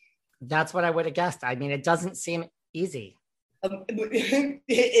 That's what I would have guessed. I mean, it doesn't seem easy. It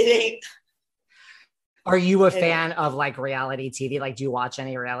ain't. Are you a fan of like reality TV? Like, do you watch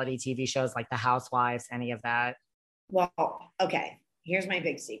any reality TV shows like The Housewives, any of that? Well, okay. Here's my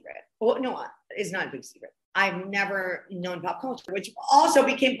big secret. Well, no, it's not a big secret. I've never known pop culture, which also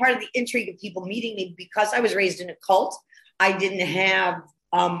became part of the intrigue of people meeting me because I was raised in a cult. I didn't have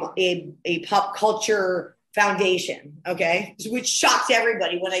a pop culture foundation, okay? Which shocked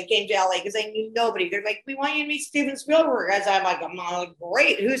everybody when I came to LA because I knew nobody. They're like, we want you to meet Steven Spielberg. As I'm like,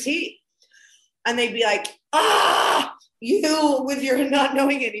 great, who's he? And they'd be like, you with your not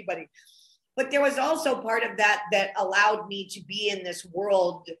knowing anybody. But there was also part of that allowed me to be in this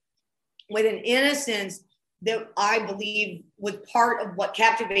world with an innocence that I believe was part of what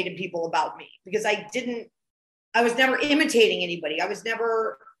captivated people about me, because I was never imitating anybody. I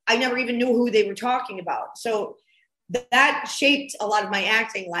never even knew who they were talking about. So that shaped a lot of my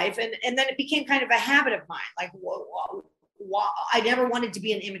acting life. And then it became kind of a habit of mine. Like, I never wanted to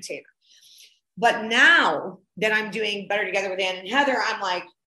be an imitator. But now that I'm doing Better Together with Ann and Heather, I'm like,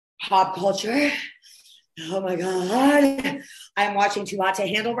 pop culture. Oh my God. I'm watching Too Hot to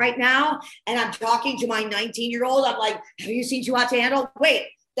Handle right now. And I'm talking to my 19-year-old. I'm like, have you seen Too Hot to Handle? Wait,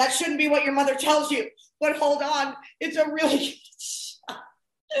 that shouldn't be what your mother tells you. But hold on. It's a really good show.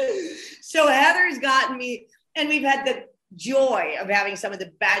 So Heather's gotten me, and we've had the joy of having some of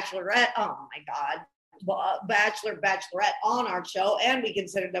the Bachelorette. Oh my God. Bachelorette on our show. And we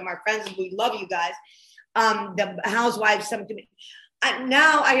consider them our friends. And we love you guys. The housewives,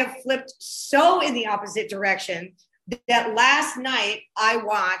 now I have flipped so in the opposite direction that last night I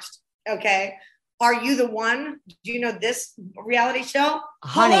watched, okay, Are You the One? Do you know this reality show?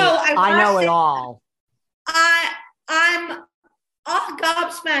 Honey, Hello, I know it all. I'm all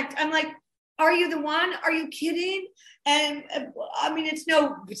gobsmacked. I'm like, are you the one? Are you kidding? And I mean, it's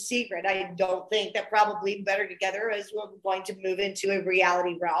no secret. I don't think that probably Better Together is going to move into a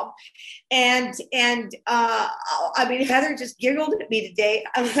reality realm. And I mean, Heather just giggled at me today.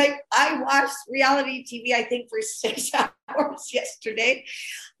 I'm like, I watched reality TV, I think, for 6 hours yesterday,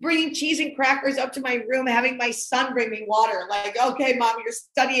 bringing cheese and crackers up to my room, having my son bring me water. Like, okay, Mom, you're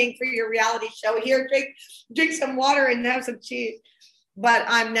studying for your reality show. Here, drink some water and have some cheese. But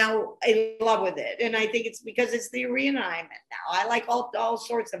I'm now in love with it. And I think it's because it's the realignment now. I like all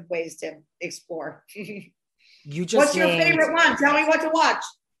sorts of ways to explore. What's your favorite one? Tell me what to watch.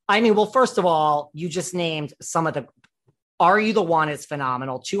 I mean, well, first of all, you just named some of the, Are You the One is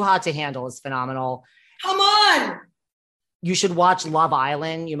phenomenal. Too Hot to Handle is phenomenal. Come on. You should watch Love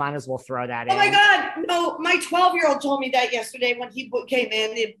Island. You might as well throw that in. Oh my God. No, my 12-year-old told me that yesterday when he came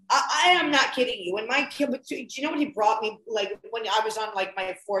in. I am not kidding you. When my kid, do you know what he brought me? Like when I was on like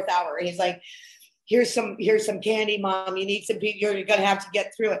my 4th hour, he's like, here's some candy, Mom. You need some people. You're going to have to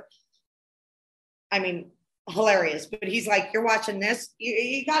get through it. I mean, hilarious. But he's like, you're watching this?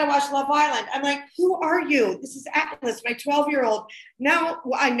 You got to watch Love Island. I'm like, who are you? This is Atlas, my 12-year-old. Now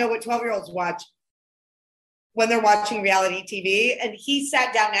I know what 12-year-olds watch when they're watching reality TV. And he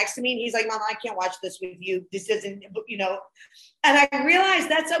sat down next to me and he's like, Mom, I can't watch this with you. This isn't, you know. And I realized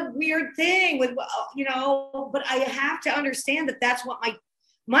that's a weird thing with, you know, but I have to understand that that's what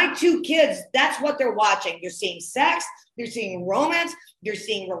my 2 kids, that's what they're watching. They're seeing sex, they're seeing romance, they're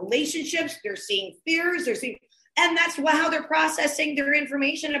seeing relationships, they're seeing fears, and that's how they're processing their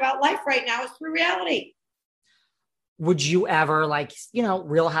information about life right now is through reality. Would you ever, like, you know,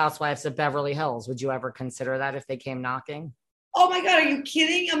 Real Housewives of Beverly Hills, would you ever consider that if they came knocking? Oh my God, are you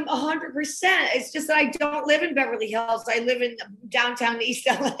kidding? I'm 100%. It's just that I don't live in Beverly Hills. I live in downtown East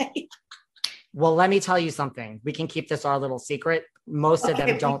LA. Well, let me tell you something. We can keep this our little secret. Most of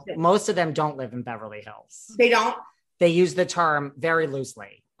them don't live in Beverly Hills. They don't? They use the term very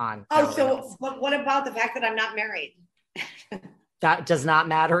loosely on Beverly Hills. But what about the fact that I'm not married? That does not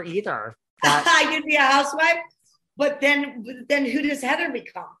matter either. I could be a housewife. But then who does Heather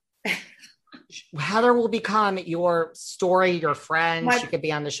become? Heather will become your story, your friend. She could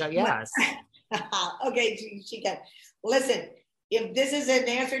be on the show. Yes. Okay, she can. Listen, if this is an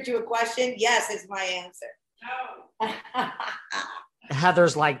answer to a question, yes is my answer. No.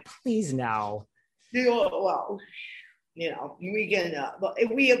 Heather's like, please no. Well, you know, we can.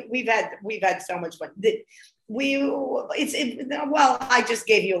 We've had so much fun. Well, I just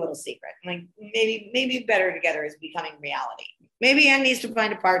gave you a little secret. Like maybe Better Together is becoming reality. Maybe Ann needs to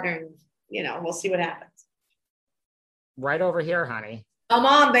find a partner, and you know, we'll see what happens. Right over here, honey. Come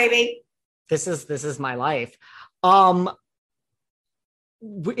on, baby. This is my life.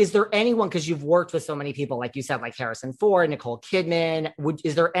 Is there anyone, because you've worked with so many people, like you said, like Harrison Ford, Nicole Kidman,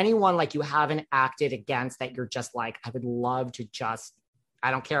 is there anyone like you haven't acted against that you're just like, I would love to just, I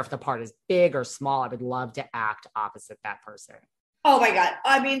don't care if the part is big or small, I would love to act opposite that person? Oh my God.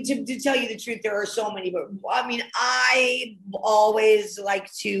 I mean, to tell you the truth, there are so many, but I mean, I always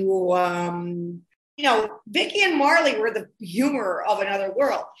like to, you know, Vicky and Marley were the humor of another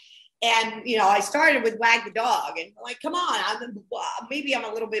world. And, you know, I started with Wag the Dog and like, come on, maybe I'm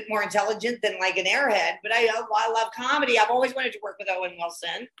a little bit more intelligent than like an airhead, but I love comedy. I've always wanted to work with Owen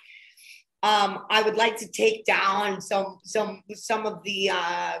Wilson. I would like to take down some of the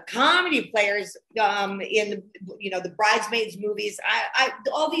comedy players in the Bridesmaids movies. I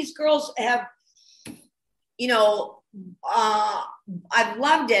all these girls have, you know, I've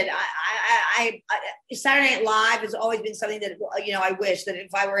loved it. I Saturday Night Live has always been something that, you know, I wish that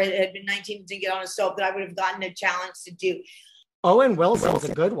if I had been 19 to get on a soap that I would have gotten a challenge to do. Owen Wilson's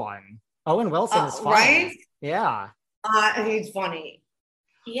a good one. Owen Wilson is funny. Right? Yeah. He's funny.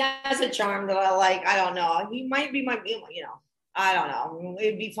 He has a charm that I like. I don't know. He might be you know, I don't know.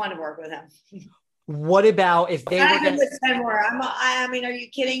 It'd be fun to work with him. What about if they were I mean, are you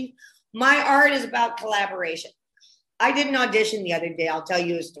kidding? My art is about collaboration. I did an audition the other day. I'll tell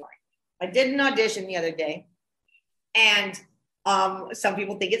you a story. I did an audition the other day, and some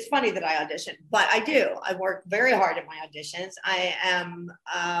people think it's funny that I audition, but I do. I work very hard at my auditions. I am,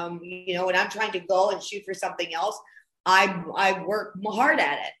 when I'm trying to go and shoot for something else, I work hard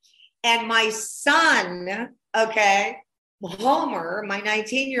at it. And my son, okay, Homer, my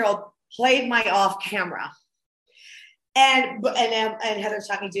 19-year-old, played my off camera. And Heather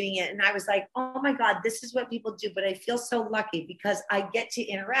saw me doing it. And I was like, oh my God, this is what people do. But I feel so lucky because I get to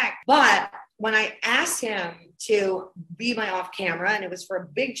interact. But when I asked him to be my off camera, and it was for a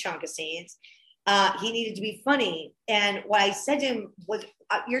big chunk of scenes, he needed to be funny. And what I said to him was,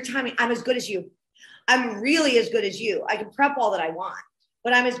 your timing, I'm as good as you. I'm really as good as you. I can prep all that I want,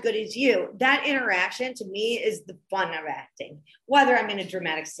 but I'm as good as you. That interaction to me is the fun of acting, whether I'm in a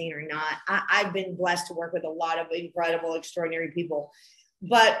dramatic scene or not. I've been blessed to work with a lot of incredible, extraordinary people.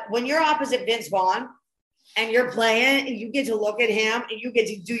 But when you're opposite Vince Vaughn and you're playing and you get to look at him and you get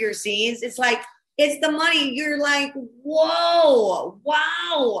to do your scenes, it's like, it's the money. You're like, whoa,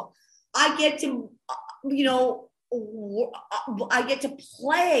 wow. I get to, I get to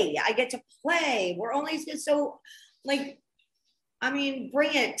play. We're only so like,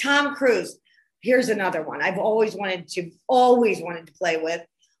 bring it. Tom Cruise. Here's another one I've always wanted to play with.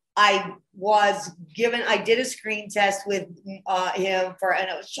 I did a screen test with him and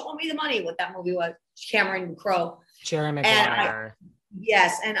it was Show Me the Money, what that movie was, Cameron Crowe. Jerry Maguire.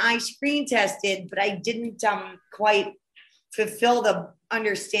 Yes. And I screen tested, but I didn't quite fulfill the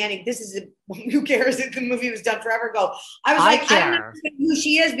understanding. Who cares if the movie was done forever ago? I don't understand who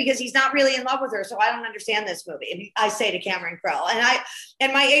she is because he's not really in love with her. So I don't understand this movie. And I say to Cameron Crowe,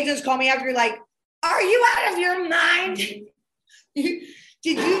 and my agents call me after, like, are you out of your mind? Did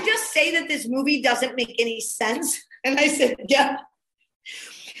you just say that this movie doesn't make any sense? And I said, yeah.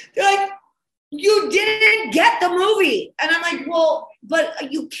 They're like, you didn't get the movie. And I'm like, well,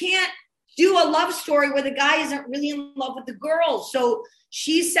 but you can't do a love story where the guy isn't really in love with the girl. So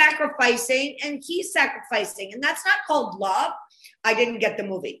she's sacrificing and he's sacrificing. And that's not called love. I didn't get the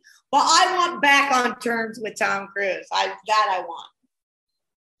movie. But I want back on terms with Tom Cruise. I want.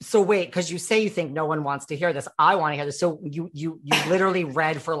 So wait, because you say you think no one wants to hear this. I want to hear this. So you literally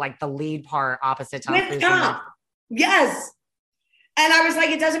read for like the lead part opposite Tom Cruise. Yes. And I was like,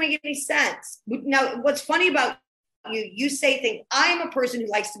 it doesn't make any sense. Now, what's funny about you say things. I'm a person who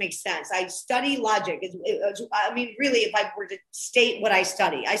likes to make sense. I study logic. Really, if I were to state what I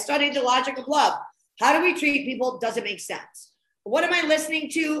studied the logic of love. How do we treat people? Does it make sense? What am I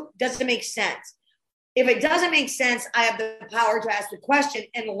listening to? Does it make sense? If it doesn't make sense, I have the power to ask the question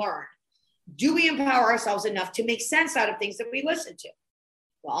and learn. Do we empower ourselves enough to make sense out of things that we listen to?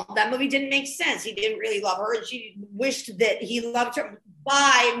 Well, that movie didn't make sense. He didn't really love her, and she wished that he loved her.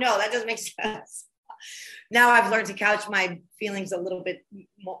 Bye. No, that doesn't make sense. Now I've learned to couch my feelings a little bit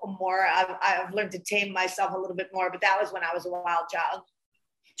more. I've learned to tame myself a little bit more, but that was when I was a wild child.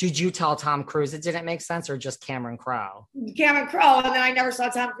 Did you tell Tom Cruise it didn't make sense, or just Cameron Crowe? Cameron Crowe, and then I never saw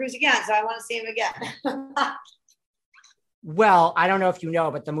Tom Cruise again, so I want to see him again. Well, I don't know if you know,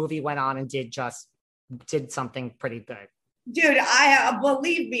 but the movie went on and did something pretty good. Dude,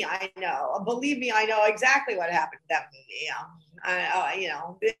 believe me, I know exactly what happened to that movie.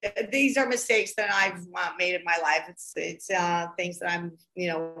 These are mistakes that I've made in my life. It's things that I'm,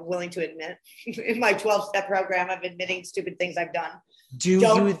 willing to admit. In my 12-step program, I'm admitting stupid things I've done.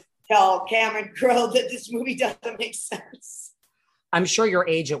 Don't tell Cameron Crowe that this movie doesn't make sense. I'm sure your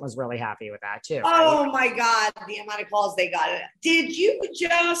agent was really happy with that too. Oh right? My God, the amount of calls they got. Did you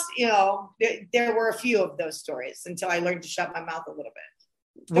just, there were a few of those stories until I learned to shut my mouth a little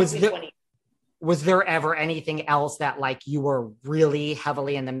bit. Was there ever anything else that like you were really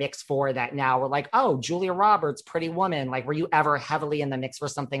heavily in the mix for that now we're like, oh, Julia Roberts, Pretty Woman? Like, were you ever heavily in the mix for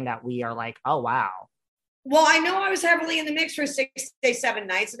something that we are like, oh, wow? Well, I know I was heavily in the mix for 6 Days, 7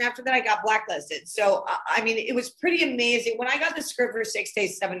 Nights. And after that, I got blacklisted. So, it was pretty amazing. When I got the script for 6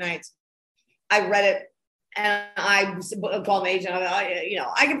 Days, 7 Nights, I read it and I called my agent.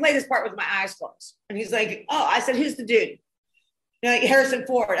 I can play this part with my eyes closed. And he's like, oh, I said, who's the dude? Harrison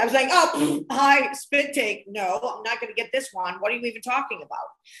Ford. I was like, oh, hi, spit take. No, I'm not going to get this one. What are you even talking about?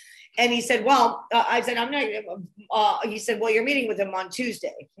 And he said, well, I said, I'm not. He said, well, you're meeting with him on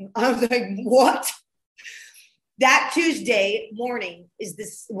Tuesday. I was like, what? That Tuesday morning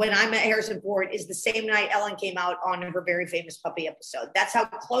when I met Harrison Ford is the same night Ellen came out on her very famous puppy episode. That's how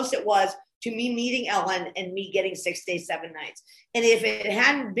close it was to me meeting Ellen and me getting 6 Days, 7 Nights. And if it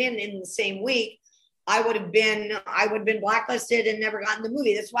hadn't been in the same week, I would have been blacklisted and never gotten the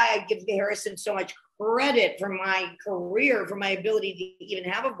movie. That's why I give Harrison so much credit for my career, for my ability to even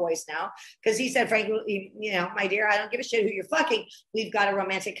have a voice now. Because he said, frankly, you know, my dear, I don't give a shit who you're fucking. We've got a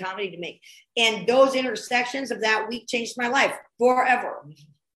romantic comedy to make. And those intersections of that week changed my life forever.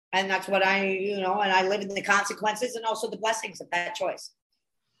 And that's what and I live in the consequences and also the blessings of that choice.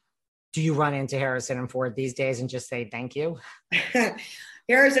 Do you run into Harrison Ford these days and just say thank you?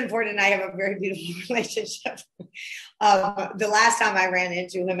 Harrison Ford and I have a very beautiful relationship. The last time I ran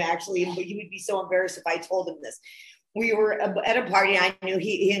into him, actually, and he would be so embarrassed if I told him this. We were at a party. I knew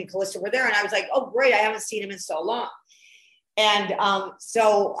he and Callista were there, and I was like, "Oh, great! I haven't seen him in so long." And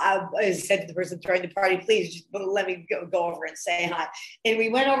so I said to the person throwing the party, please just let me go over and say hi. And we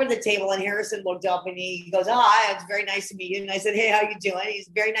went over to the table, and Harrison looked up and he goes, hi, it's very nice to meet you. And I said, hey, how you doing? He's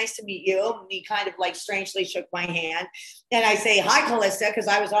very nice to meet you. And he kind of like strangely shook my hand. And I say, hi, Callista, because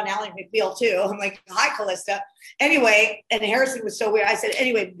I was on Ally McBeal too. I'm like, hi, Callista. Anyway, and Harrison was so weird. I said,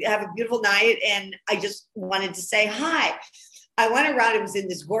 anyway, have a beautiful night. And I just wanted to say hi. I went around. It was in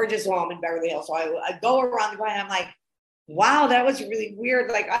this gorgeous home in Beverly Hills. So I go around the corner and I'm like, wow, that was really weird.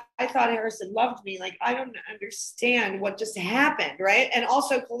 Like, I thought Harrison loved me. Like, I don't understand what just happened, right? And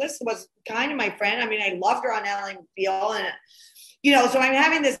also, Callista was kind of my friend. I mean, I loved her on Ally McBeal. And, you know, so I'm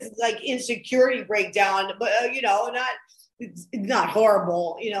having this, like, insecurity breakdown, but, not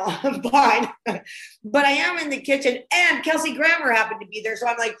horrible, you know, I'm fine. But I am in the kitchen, and Kelsey Grammer happened to be there. So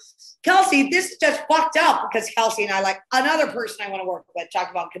I'm like, Kelsey, this is just fucked up, because Kelsey and I, like, another person I want to work with,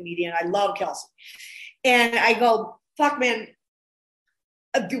 talk about comedian. I love Kelsey. And I go, fuck, man,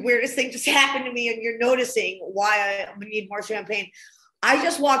 the weirdest thing just happened to me, and you're noticing why I need more champagne. I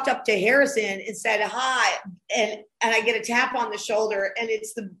just walked up to Harrison and said hi, and I get a tap on the shoulder, and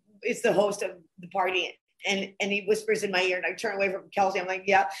it's the host of the party, and he whispers in my ear, and I turn away from Kelsey. I'm like,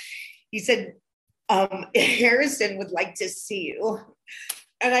 yeah. He said, Harrison would like to see you.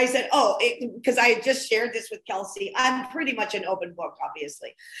 And I said, because I had just shared this with Kelsey. I'm pretty much an open book,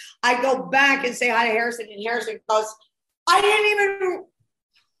 obviously. I go back and say hi to Harrison, and Harrison goes, I didn't even,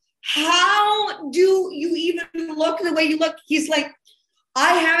 how do you even look the way you look? He's like,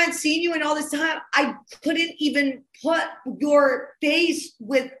 I haven't seen you in all this time. I couldn't even put your face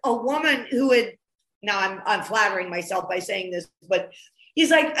with a woman who had, now I'm flattering myself by saying this, but he's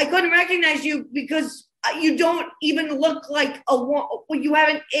like, I couldn't recognize you because you don't even look like a woman. You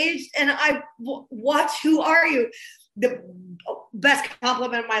haven't aged. And what? Who are you? The best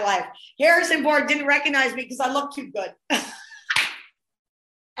compliment of my life. Harrison Ford didn't recognize me because I look too good.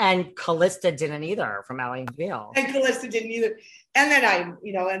 And Callista didn't either from Ally McBeal. And Callista didn't either. And then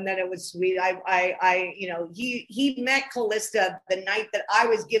and then it was sweet. He met Callista the night that I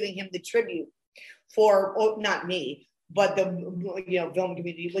was giving him the tribute for, not me, but the film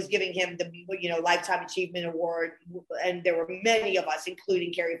community was giving him the Lifetime Achievement Award, and there were many of us,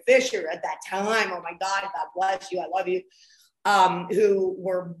 including Carrie Fisher at that time. Oh my God, God bless you, I love you. Who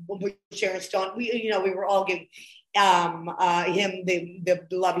were Sharon Stone. We were all giving him the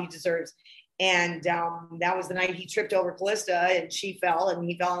love he deserves, and that was the night he tripped over Callista, and she fell, and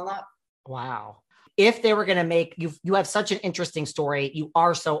he fell in love. Wow. If they were going to make you have such an interesting story. You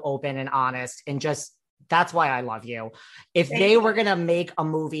are so open and honest, and just that's why I love you. If they were going to make a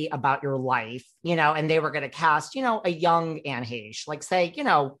movie about your life, and they were going to cast, a young Anne Heche, like say,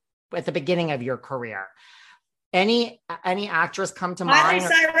 at the beginning of your career, any actress come to mind?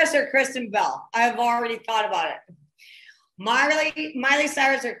 Miley Cyrus or Kristen Bell? I've already thought about it. Miley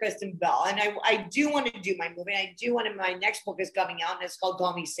Cyrus or Kristen Bell. And I do want to do my movie. My next book is coming out, and it's called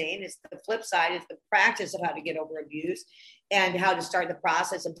Call Me Sane. It's the flip side. It's the practice of how to get over abuse and how to start the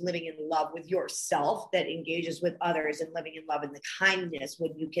process of living in love with yourself that engages with others, and living in love and the kindness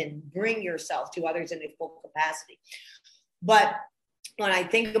when you can bring yourself to others in a full capacity. But when I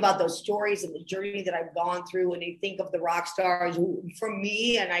think about those stories and the journey that I've gone through, and I think of the rock stars who, for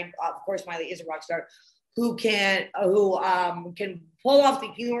me, and of course, Miley is a rock star, who can pull off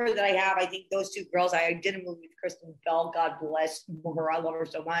the humor that I have. I think those two girls, I did a movie with Kristen Bell, God bless her, I love her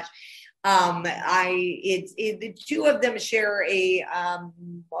so much. The two of them share a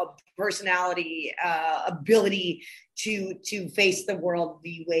personality, ability to face the world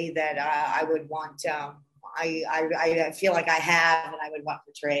the way that I would want. I feel like I have, and I would want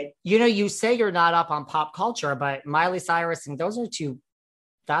portrayed. You say you're not up on pop culture, but Miley Cyrus, and those are two.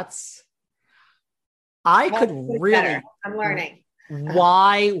 I'm learning.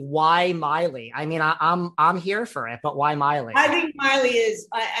 Why Miley? I mean, I'm here for it, but why Miley? I think Miley is,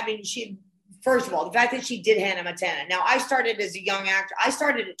 she, first of all, the fact that she did Hannah Montana. Now, I started as a young actor. I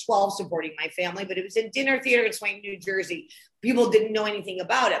started at 12 supporting my family, but it was in dinner theater in Swain, New Jersey. People didn't know anything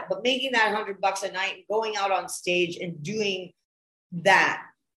about it, but making that $100 a night and going out on stage and doing that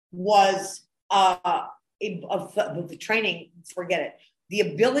was of the training, forget it. The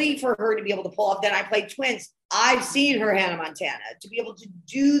ability for her to be able to pull off. Then I played twins. I've seen her Hannah Montana, to be able to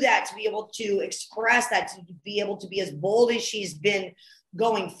do that, to be able to express that, to be able to be as bold as she's been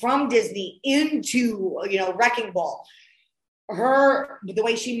going from Disney into, Wrecking Ball. The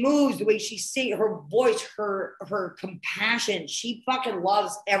way she moves, the way she sings, her voice, her compassion, she fucking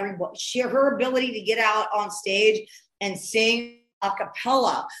loves everybody. Her ability to get out on stage and sing a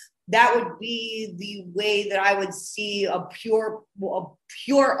cappella, that would be the way that I would see a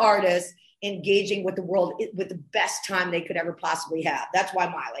pure artist engaging with the world with the best time they could ever possibly have. That's why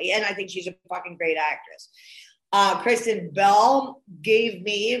Miley. And I think she's a fucking great actress. Kristen Bell gave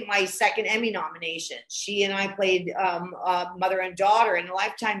me my second Emmy nomination. She and I played mother and daughter in a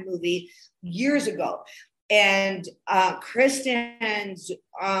Lifetime movie years ago. And Kristen's,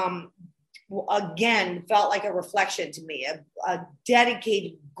 again, felt like a reflection to me, a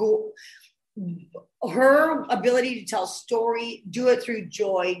dedicated goal. Her ability to tell story, do it through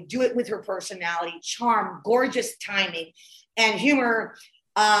joy, do it with her personality, charm, gorgeous timing, and humor.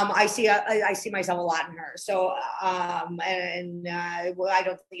 I see myself a lot in her. So, I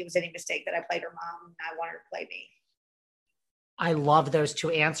don't think it was any mistake that I played her mom, and I want her to play me. I love those two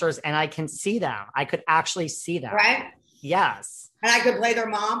answers, and I can see them. I could actually see them. Right? Yes. And I could play their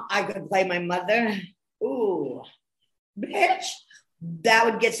mom. I could play my mother. Ooh, bitch. That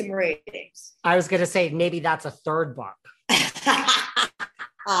would get some ratings. I was going to say, maybe that's a third book.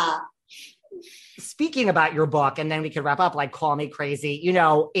 Speaking about your book, and then we could wrap up, like, Call Me Crazy,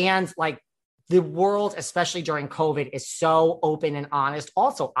 and like the world, especially during COVID, is so open and honest.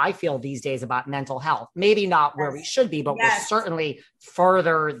 Also, I feel these days about mental health, maybe not where we should be, but we're certainly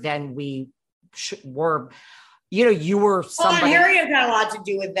further than we were. You were somebody. Well, and Harry has had a lot to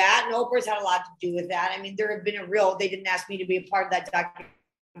do with that, and Oprah's had a lot to do with that. I mean, there have been they didn't ask me to be a part of that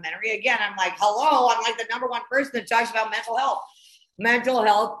documentary. Again, I'm like, hello, I'm like the number one person that talks about mental health. Mental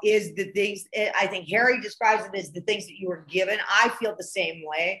health is the things, I think Harry describes it as the things that you were given. I feel the same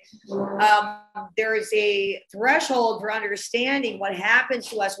way. There is a threshold for understanding what happens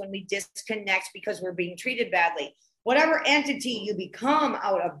to us when we disconnect because we're being treated badly. Whatever entity you become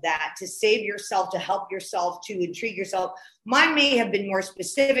out of that to save yourself, to help yourself, to intrigue yourself. Mine may have been more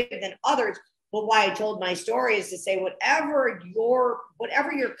specific than others, but why I told my story is to say whatever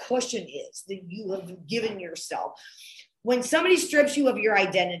your cushion is that you have given yourself, when somebody strips you of your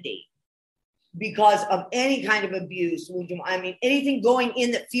identity because of any kind of abuse, anything going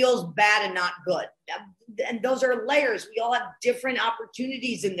in that feels bad and not good. And those are layers. We all have different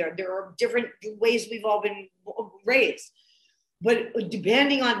opportunities in there. There are different ways we've all been raised. But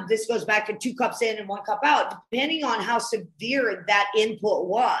depending on, this goes back to 2 cups in and 1 cup out, depending on how severe that input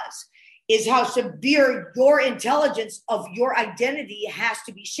was, is how severe your intelligence of your identity has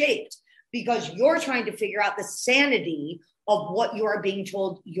to be shaped, because you're trying to figure out the sanity of what you are being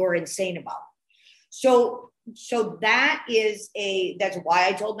told you're insane about. So that's why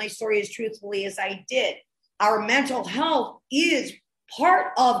I told my story as truthfully as I did. Our mental health is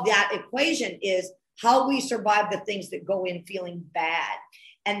part of that equation, is how we survive the things that go in feeling bad.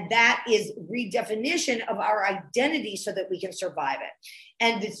 And that is redefinition of our identity so that we can survive it.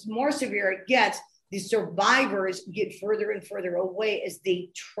 And the more severe it gets, the survivors get further and further away as they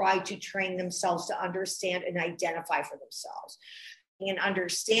try to train themselves to understand and identify for themselves. And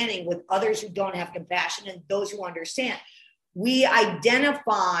understanding with others who don't have compassion and those who understand. We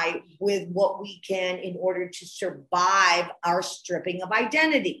identify with what we can in order to survive our stripping of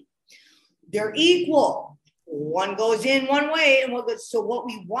identity. They're equal. One goes in one way and one goes. So what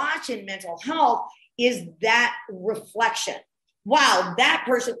we watch in mental health is that reflection. Wow, that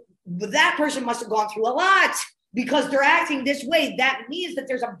person must have gone through a lot because they're acting this way. That means that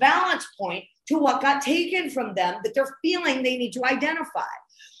there's a balance point to what got taken from them that they're feeling they need to identify.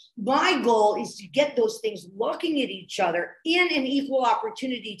 My goal is to get those things looking at each other in an equal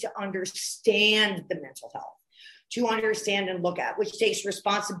opportunity to understand the mental health, to understand and look at, which takes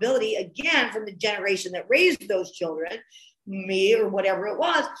responsibility, again, from the generation that raised those children, me or whatever it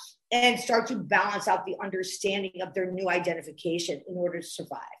was, and start to balance out the understanding of their new identification in order to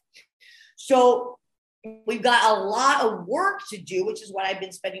survive. So we've got a lot of work to do, which is what I've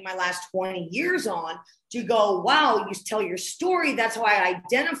been spending my last 20 years on, to go, wow, you tell your story. That's how I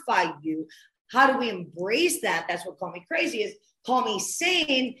identify you. How do we embrace that? That's what Call Me Crazy is. Call Me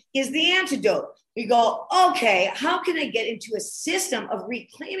Sane is the antidote. We go, okay, how can I get into a system of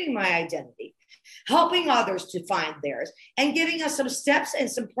reclaiming my identity, helping others to find theirs, and giving us some steps and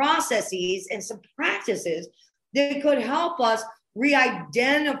some processes and some practices that could help us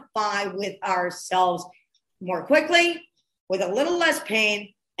re-identify with ourselves more quickly, with a little less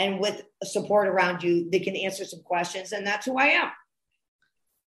pain, and with support around you, they can answer some questions. And that's who I am.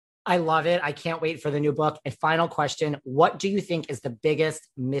 I love it. I can't wait for the new book. A final question. What do you think is the biggest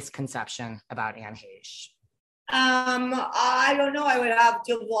misconception about Anne Heche? I don't know. I would have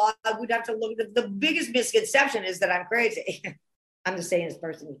to look. The biggest misconception is that I'm crazy. I'm the sanest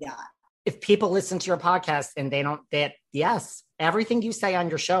person we got. If people listen to your podcast and yes, everything you say on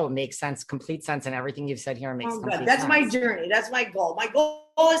your show makes sense, complete sense. And everything you've said here makes complete sense. That's my journey. That's my goal. My goal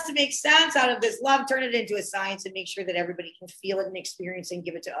is to make sense out of this love, turn it into a science, and make sure that everybody can feel it and experience and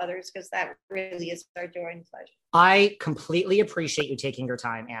give it to others, because that really is our joy and pleasure. I completely appreciate you taking your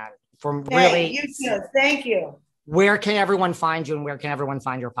time, Anne. You too. Thank you. Where can everyone find you, and where can everyone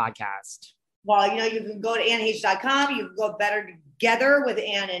find your podcast? Well, you can go to AnneHeche.com. You can go Better Together with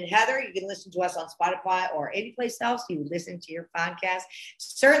Anne and Heather. You can listen to us on Spotify or any place else you listen to your podcast.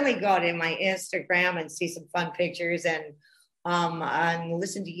 Certainly go to my Instagram and see some fun pictures and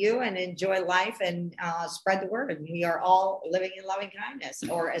listen to you and enjoy life and spread the word. And we are all living in loving kindness.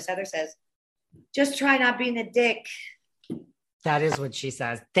 Or as Heather says, just try not being a dick. That is what she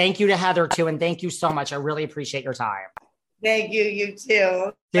says. Thank you to Heather too. And thank you so much. I really appreciate your time. Thank you. You too.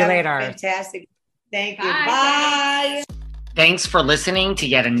 See you later. Fantastic. Thank you. Bye. Thanks for listening to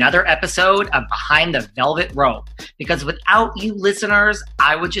yet another episode of Behind the Velvet Rope. Because without you listeners,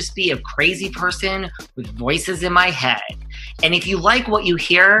 I would just be a crazy person with voices in my head. And if you like what you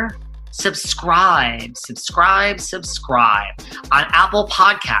hear, subscribe on Apple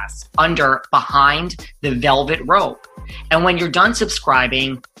Podcasts under Behind the Velvet Rope. And when you're done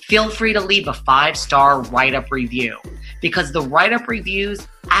subscribing, feel free to leave a 5-star write-up review, because the write-up reviews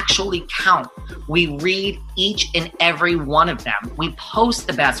actually count. We read each and every one of them. We post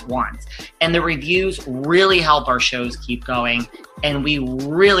the best ones, and the reviews really help our shows keep going. And we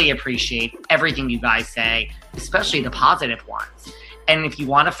really appreciate everything you guys say, especially the positive ones. And if you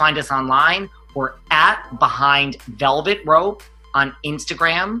want to find us online, we're at Behind Velvet Rope on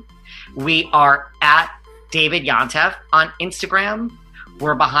Instagram. We are at David Yontef on Instagram.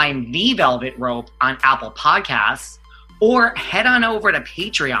 We're Behind the Velvet Rope on Apple Podcasts. Or head on over to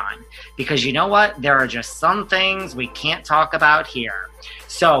Patreon, because you know what? There are just some things we can't talk about here.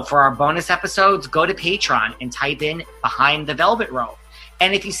 So for our bonus episodes, go to Patreon and type in Behind the Velvet Rope.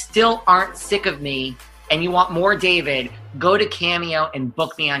 And if you still aren't sick of me and you want more David, go to Cameo and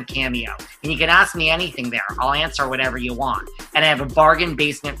book me on Cameo. And you can ask me anything there. I'll answer whatever you want. And I have a bargain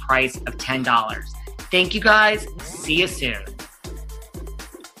basement price of $10. Thank you guys. See you soon.